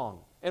day long.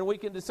 And we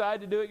can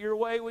decide to do it your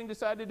way, we can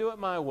decide to do it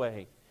my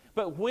way.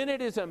 But when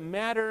it is a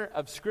matter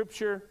of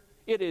Scripture,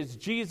 it is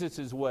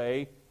Jesus'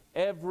 way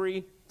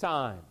every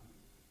time.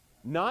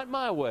 Not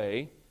my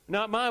way,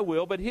 not my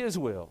will, but His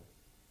will.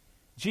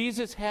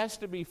 Jesus has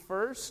to be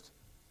first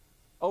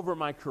over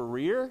my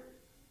career,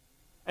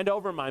 and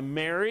over my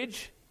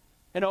marriage,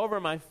 and over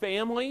my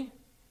family,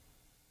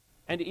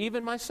 and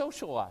even my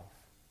social life.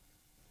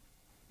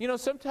 You know,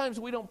 sometimes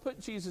we don't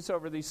put Jesus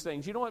over these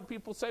things. You know what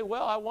people say?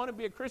 Well, I want to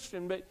be a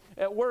Christian but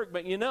at work,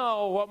 but you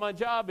know what my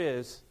job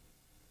is.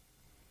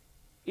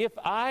 If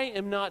I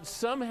am not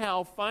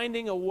somehow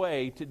finding a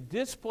way to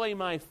display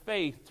my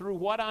faith through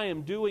what I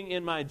am doing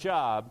in my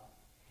job,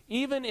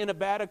 even in a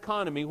bad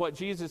economy, what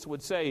Jesus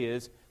would say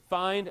is,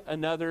 find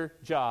another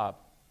job.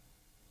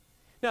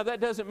 Now, that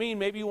doesn't mean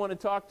maybe you want to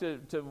talk to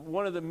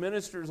one of the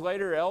ministers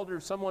later,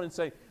 elders, someone, and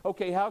say,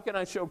 okay, how can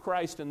I show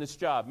Christ in this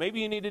job? Maybe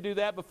you need to do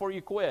that before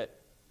you quit.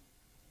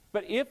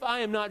 But if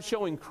I am not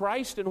showing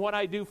Christ in what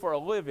I do for a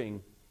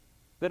living,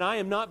 then I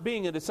am not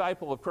being a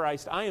disciple of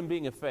Christ. I am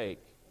being a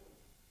fake.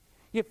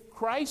 If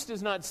Christ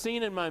is not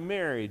seen in my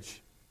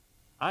marriage,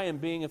 I am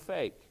being a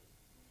fake.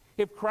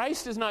 If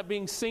Christ is not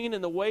being seen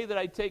in the way that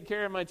I take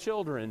care of my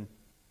children,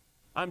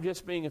 I'm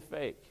just being a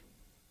fake.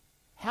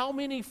 How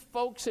many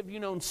folks have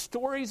you known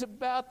stories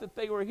about that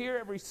they were here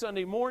every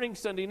Sunday morning,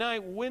 Sunday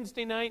night,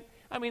 Wednesday night?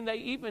 I mean, they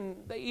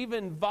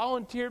even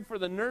volunteered for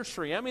the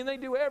nursery. I mean, they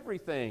do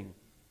everything.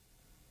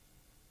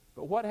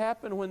 But what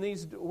happened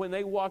when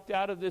they walked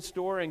out of this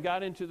door and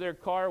got into their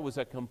car was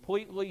a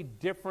completely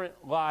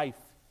different life.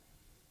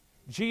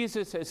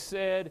 Jesus has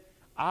said,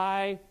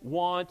 I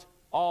want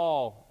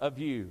all of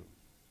you.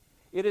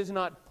 It is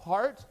not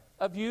part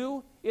of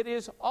you, it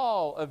is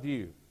all of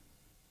you.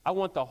 I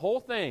want the whole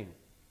thing.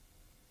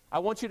 I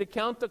want you to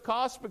count the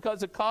costs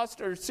because the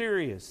costs are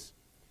serious.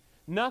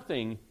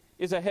 Nothing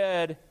is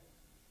ahead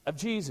of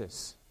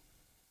Jesus.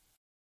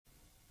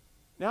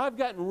 Now, I've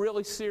gotten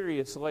really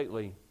serious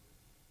lately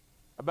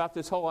about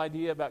this whole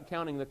idea about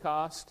counting the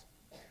cost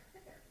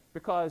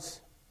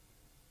because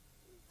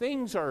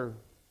things are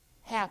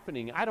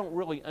happening I don't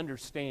really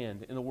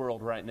understand in the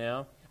world right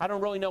now. I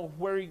don't really know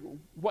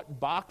what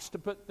box to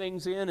put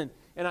things in,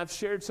 and I've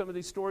shared some of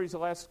these stories the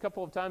last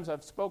couple of times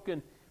I've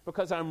spoken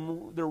because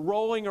they're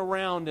rolling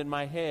around in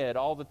my head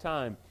all the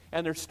time.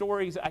 And they're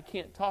stories I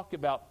can't talk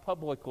about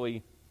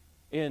publicly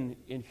in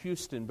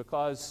Houston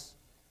because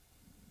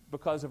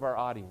of our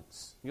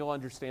audience. You'll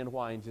understand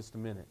why in just a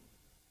minute.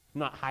 I'm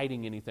not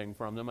hiding anything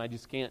from them. I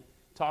just can't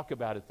talk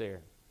about it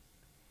there.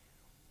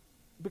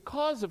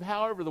 Because of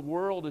however the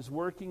world is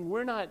working,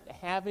 we're not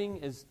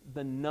having as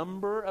the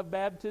number of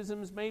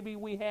baptisms maybe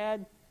we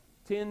had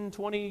 10,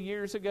 20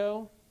 years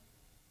ago.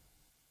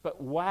 But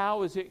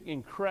wow, is it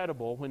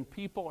incredible when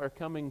people are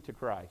coming to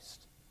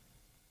Christ.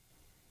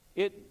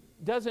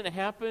 It doesn't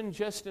happen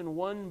just in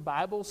one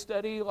Bible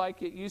study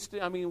like it used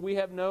to. I mean, we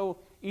have no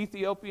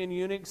Ethiopian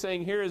eunuch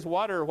saying, here is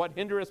water, what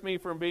hindereth me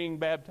from being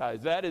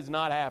baptized? That is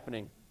not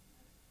happening.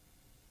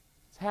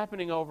 It's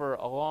happening over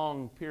a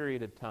long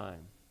period of time.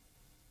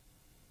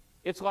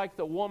 It's like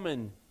the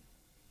woman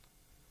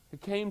who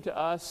came to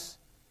us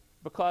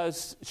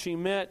because she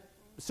met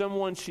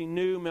someone she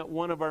knew, met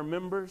one of our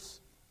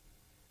members.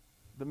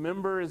 The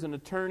member is an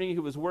attorney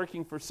who was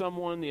working for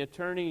someone. The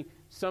attorney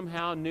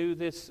somehow knew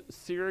this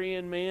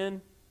Syrian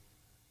man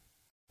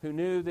who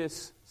knew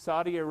this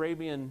Saudi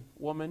Arabian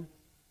woman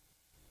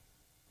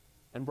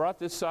and brought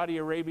this Saudi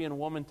Arabian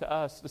woman to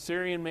us. The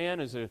Syrian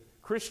man is a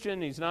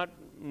Christian. He's not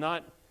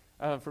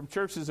from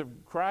Churches of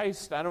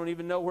Christ. I don't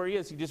even know where he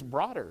is. He just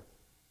brought her.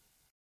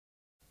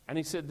 And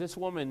he said, this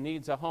woman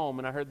needs a home,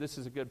 and I heard this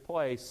is a good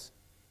place.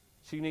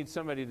 She needs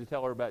somebody to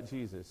tell her about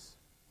Jesus.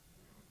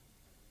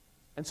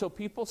 And so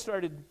people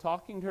started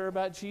talking to her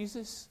about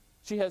Jesus.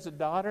 She has a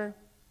daughter,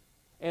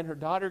 and her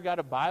daughter got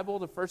a Bible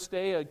the first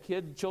day, a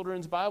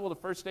children's Bible, the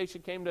first day she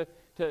came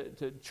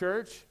to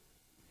church.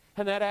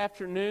 And that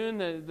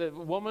afternoon, the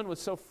woman was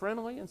so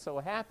friendly and so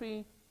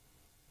happy.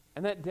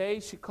 And that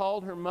day, she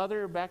called her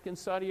mother back in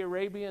Saudi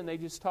Arabia, and they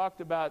just talked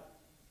about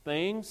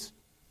things.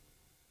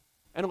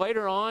 And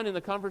later on in the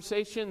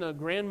conversation, the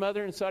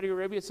grandmother in Saudi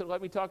Arabia said, let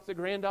me talk to the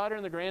granddaughter.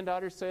 And the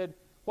granddaughter said,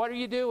 what are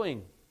you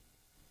doing?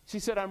 She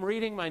said, I'm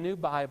reading my new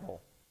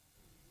Bible.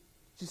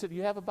 She said,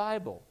 you have a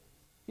Bible?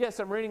 Yes,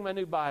 I'm reading my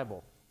new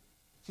Bible.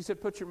 She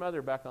said, put your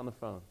mother back on the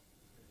phone.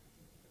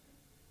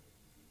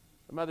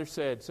 The mother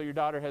said, so your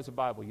daughter has a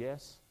Bible?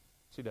 Yes,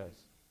 she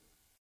does.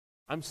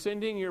 I'm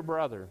sending your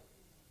brother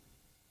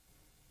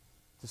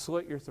to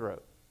slit your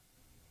throat.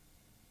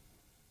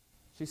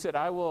 She said,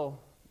 I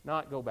will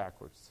not go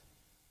backwards.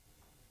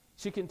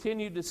 She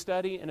continued to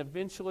study, and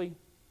eventually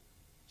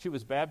she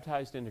was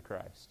baptized into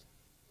Christ.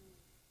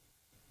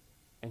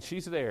 And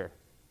she's there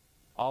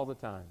all the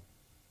time.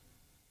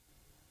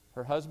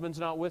 Her husband's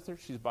not with her.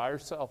 She's by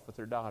herself with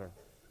her daughter.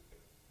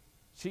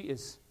 She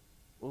is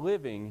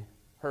living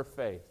her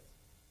faith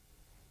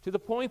to the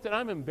point that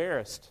I'm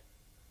embarrassed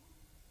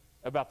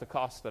about the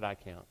cost that I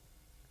count.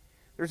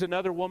 There's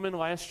another woman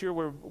last year.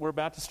 We're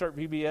about to start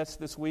VBS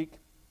this week.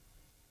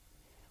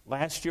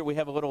 Last year we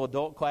have a little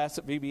adult class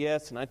at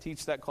VBS, and I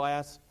teach that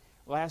class.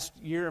 Last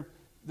year,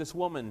 this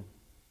woman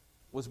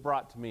was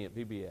brought to me at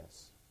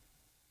VBS.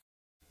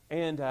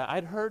 And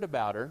I'd heard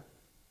about her,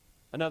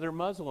 another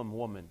Muslim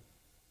woman.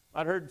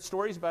 I'd heard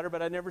stories about her,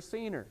 but I'd never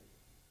seen her.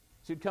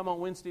 She'd come on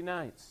Wednesday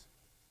nights.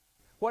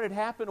 What had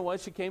happened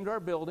was she came to our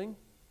building.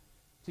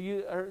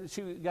 She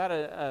got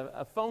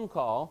a phone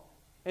call,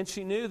 and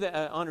she knew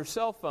that on her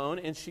cell phone,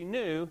 and she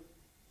knew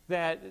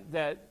that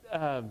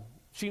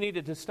she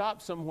needed to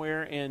stop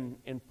somewhere and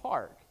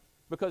park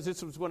because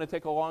this was going to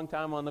take a long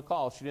time on the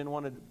call. She didn't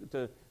want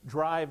to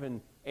drive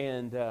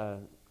and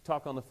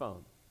talk on the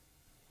phone.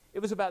 It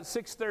was about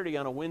 6:30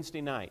 on a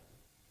Wednesday night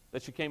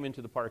that she came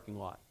into the parking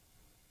lot.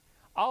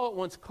 All at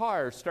once,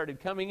 cars started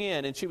coming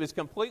in, and she was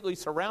completely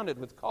surrounded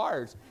with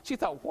cars. She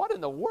thought, what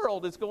in the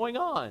world is going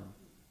on?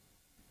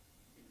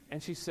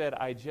 And she said,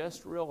 I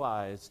just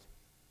realized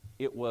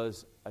it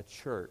was a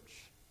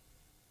church.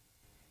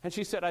 And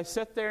she said, I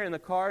sat there in the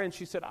car, and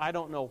she said, I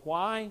don't know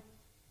why,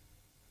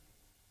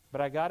 but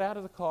I got out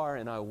of the car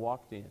and I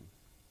walked in.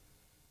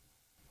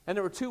 And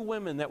there were two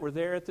women that were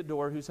there at the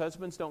door whose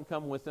husbands don't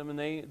come with them, and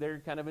they're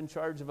kind of in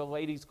charge of a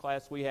ladies'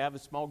 class we have, a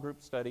small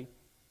group study.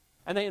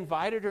 And they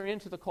invited her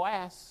into the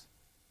class.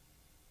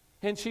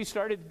 And she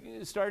started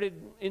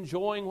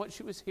enjoying what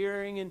she was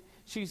hearing, and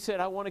she said,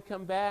 I want to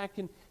come back.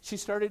 And she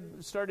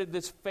started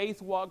this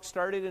faith walk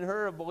started in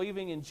her of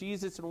believing in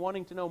Jesus and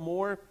wanting to know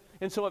more.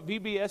 And so at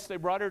VBS, they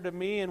brought her to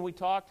me, and we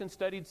talked and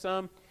studied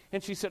some.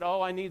 And she said,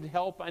 I need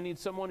help. I need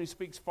someone who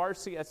speaks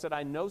Farsi. I said,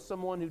 I know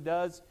someone who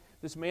does.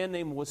 This man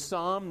named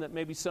Wassam, that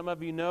maybe some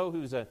of you know,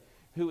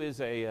 who is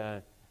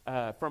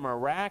from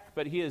Iraq,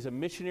 but he is a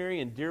missionary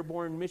in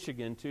Dearborn,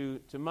 Michigan, to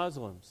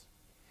Muslims.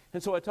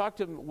 And so I talked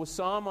to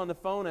Wassam on the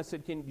phone. I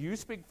said, can you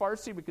speak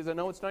Farsi? Because I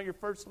know it's not your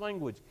first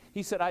language.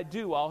 He said, I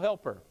do. I'll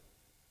help her.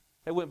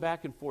 They went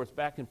back and forth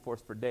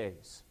for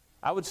days.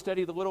 I would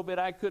study the little bit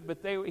I could, but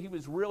he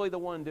was really the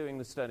one doing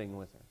the studying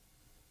with her.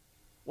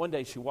 One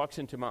day she walks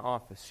into my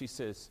office. She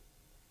says,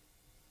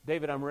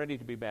 David, I'm ready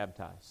to be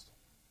baptized.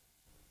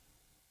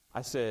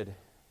 I said,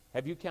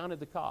 have you counted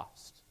the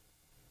cost?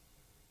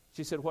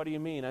 She said, what do you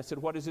mean? I said,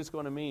 what is this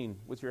going to mean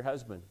with your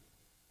husband?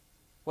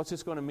 What's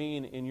this going to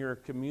mean in your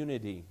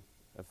community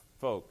of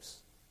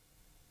folks,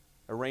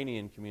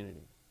 Iranian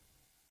community?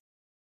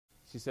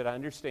 She said, I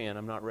understand.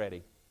 I'm not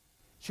ready.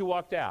 She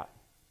walked out.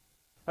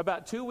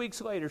 About 2 weeks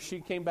later,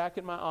 she came back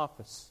in my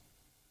office.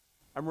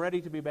 I'm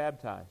ready to be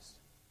baptized.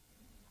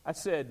 I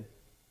said,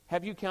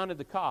 have you counted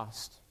the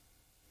cost?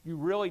 You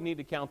really need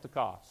to count the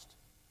cost.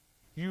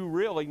 You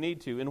really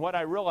need to. And what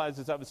I realized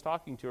as I was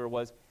talking to her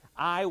was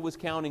I was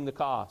counting the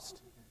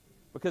cost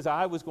because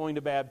I was going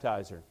to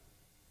baptize her.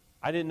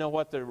 I didn't know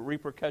what the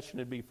repercussion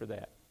would be for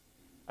that.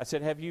 I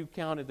said, have you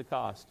counted the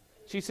cost?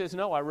 She says,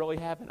 no, I really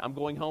haven't. I'm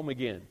going home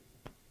again.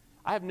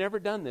 I have never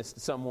done this to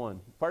someone.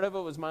 Part of it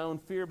was my own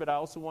fear, but I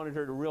also wanted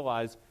her to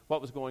realize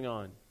what was going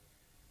on.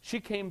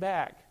 She came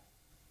back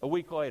a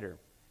week later.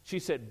 She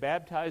said,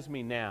 baptize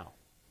me now.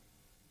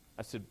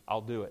 I said,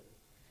 I'll do it.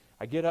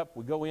 I get up,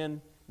 we go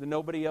in,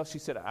 nobody else. She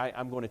said,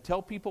 I'm going to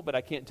tell people, but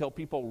I can't tell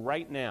people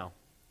right now.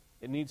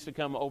 It needs to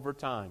come over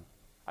time.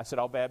 I said,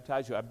 I'll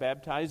baptize you. I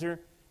baptized her.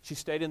 She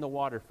stayed in the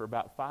water for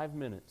about 5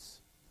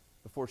 minutes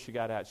before she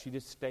got out. She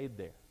just stayed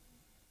there.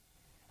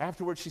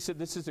 Afterwards, she said,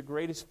 this is the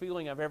greatest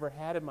feeling I've ever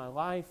had in my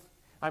life.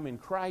 I'm in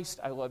Christ.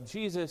 I love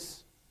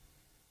Jesus.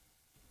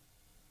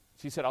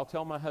 She said, I'll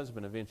tell my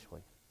husband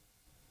eventually.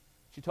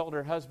 She told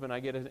her husband, I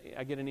get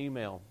an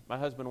email. My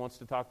husband wants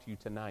to talk to you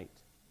tonight.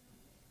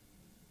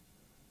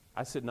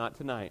 I said, not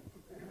tonight.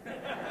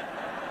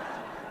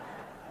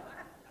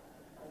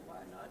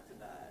 Why not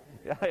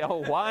tonight?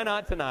 Oh, why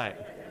not tonight?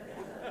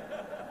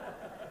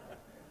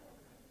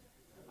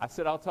 I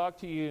said, I'll talk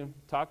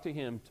to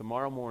him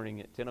tomorrow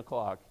morning at 10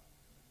 o'clock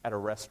at a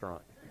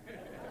restaurant.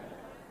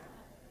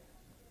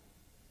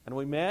 And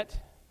we met,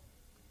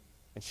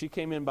 and she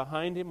came in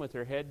behind him with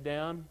her head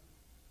down.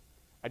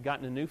 I'd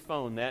gotten a new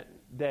phone that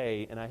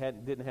day, and I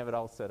didn't have it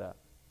all set up.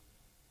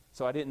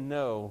 So I didn't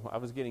know I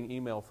was getting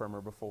email from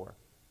her before.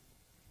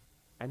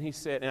 And he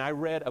said, and I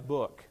read a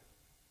book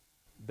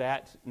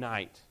that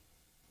night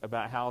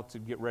about how to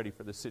get ready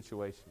for the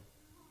situation.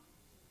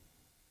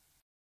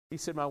 He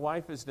said, my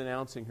wife is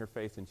denouncing her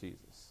faith in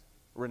Jesus,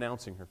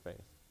 renouncing her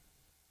faith.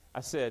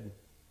 I said,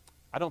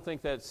 I don't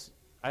think that's,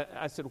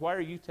 I said, why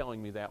are you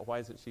telling me that? Why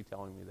isn't she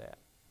telling me that?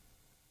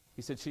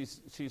 He said,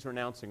 she's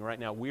renouncing right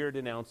now. We're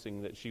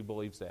denouncing that she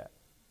believes that.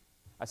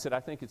 I said, I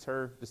think it's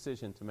her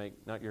decision to make,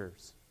 not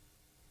yours.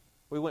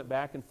 We went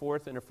back and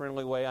forth in a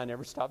friendly way. I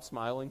never stopped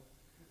smiling.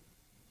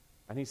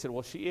 And he said,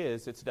 well, she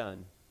is. It's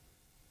done.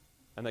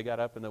 And they got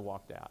up and they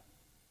walked out.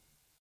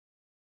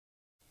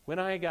 When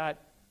I got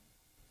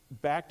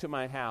back to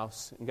my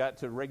house and got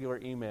to regular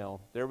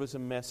email, there was a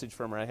message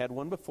from her. I had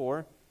one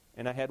before,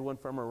 and I had one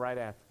from her right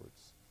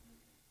afterwards.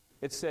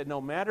 It said, no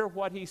matter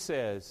what he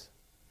says,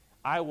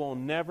 I will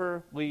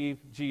never leave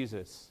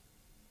Jesus.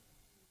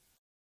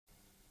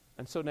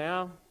 And so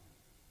now,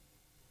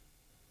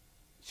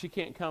 she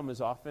can't come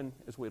as often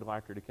as we'd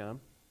like her to come.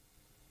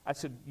 I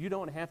said, you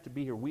don't have to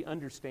be here. We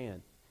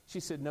understand.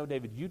 She said, no,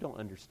 David, you don't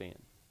understand.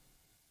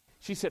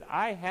 She said,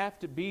 I have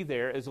to be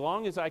there as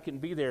long as I can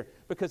be there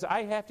because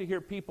I have to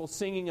hear people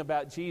singing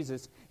about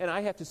Jesus and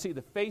I have to see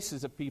the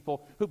faces of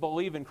people who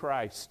believe in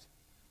Christ.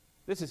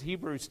 This is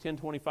Hebrews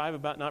 10:25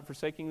 about not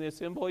forsaking the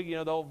assembly. You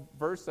know, the old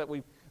verse that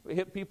we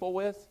hit people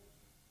with?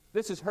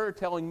 This is her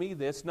telling me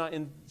this,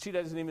 and she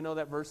doesn't even know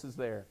that verse is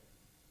there.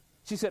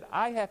 She said,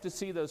 I have to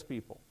see those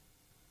people.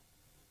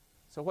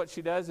 So what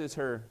she does is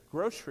her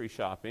grocery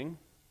shopping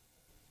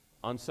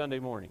on Sunday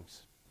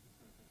mornings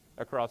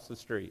across the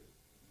street.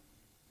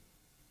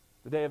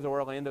 The day of the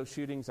Orlando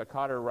shootings, I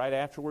caught her right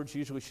afterwards.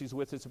 Usually she's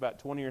with us about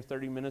 20 or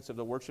 30 minutes of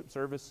the worship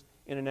service,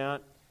 in and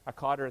out. I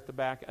caught her at the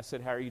back. I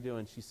said, how are you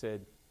doing? She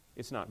said,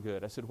 it's not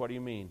good. I said, what do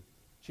you mean?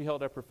 She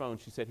held up her phone.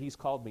 She said, he's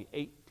called me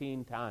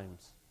 18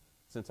 times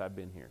since I've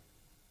been here.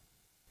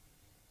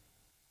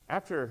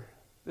 After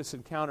this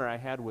encounter I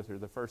had with her,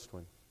 the first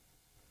one,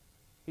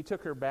 he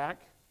took her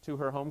back to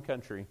her home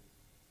country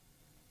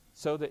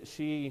so that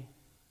she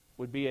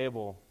would be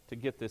able to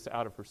get this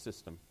out of her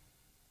system.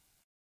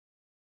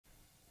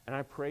 And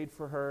I prayed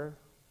for her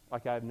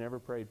like I've never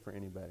prayed for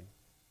anybody.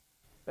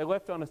 They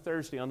left on a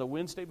Thursday. On the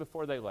Wednesday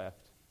before they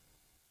left,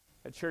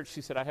 at church,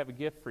 she said, I have a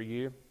gift for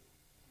you. And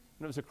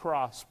it was a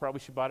cross. Probably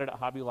she bought it at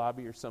Hobby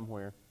Lobby or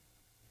somewhere.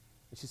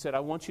 And she said, I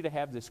want you to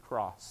have this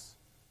cross.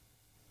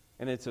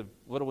 And it's a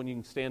little one you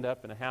can stand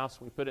up in a house.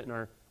 We put it in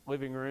our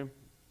living room.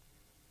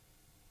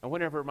 And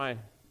whenever my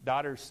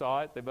daughters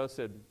saw it, they both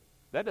said,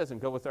 that doesn't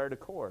go with our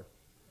decor.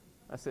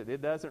 I said,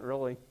 it doesn't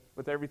really,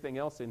 with everything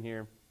else in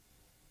here.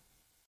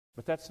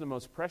 But that's the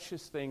most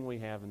precious thing we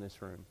have in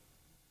this room.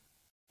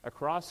 A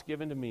cross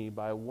given to me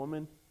by a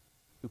woman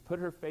who put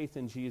her faith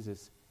in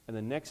Jesus, and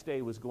the next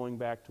day was going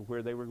back to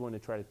where they were going to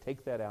try to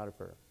take that out of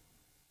her.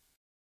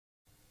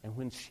 And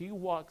when she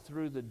walked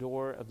through the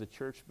door of the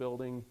church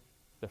building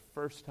the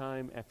first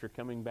time after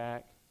coming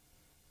back,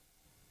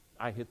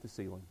 I hit the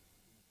ceiling.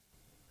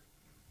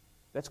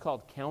 That's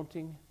called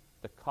counting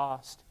the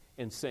cost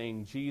and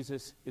saying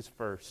Jesus is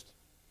first.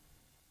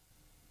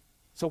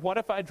 So what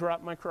if I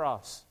drop my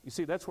cross? You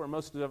see, that's where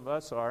most of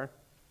us are.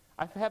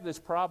 I have this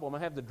problem. I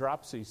have the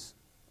dropsies.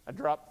 I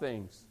drop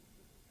things.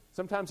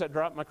 Sometimes I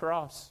drop my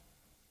cross.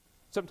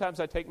 Sometimes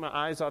I take my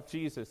eyes off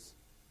Jesus.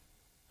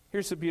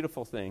 Here's the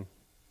beautiful thing.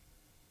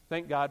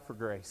 Thank God for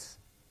grace.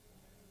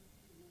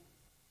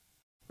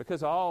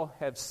 Because all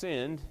have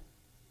sinned,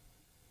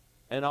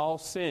 and all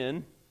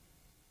sin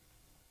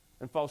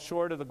and fall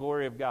short of the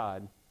glory of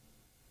God.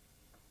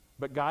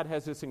 But God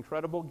has this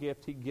incredible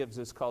gift He gives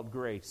us called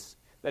grace,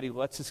 that He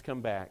lets us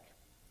come back.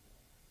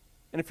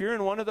 And if you're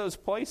in one of those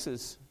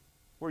places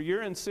where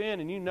you're in sin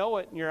and you know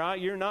it, and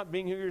you're not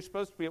being who you're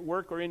supposed to be at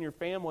work or in your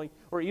family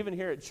or even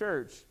here at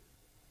church,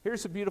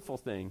 here's the beautiful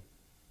thing.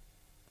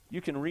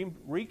 You can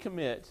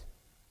recommit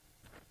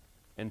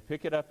and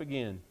pick it up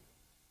again.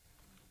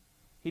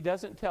 He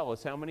doesn't tell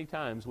us how many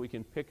times we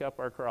can pick up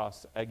our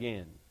cross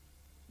again.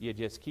 You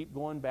just keep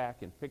going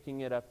back and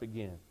picking it up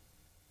again.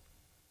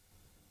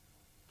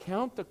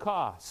 Count the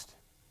cost,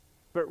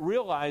 but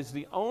realize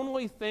the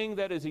only thing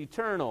that is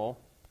eternal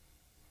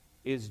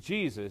is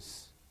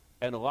Jesus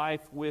and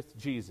life with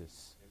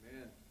Jesus.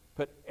 Amen.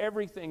 Put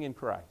everything in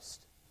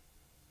Christ.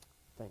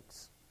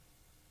 Thanks.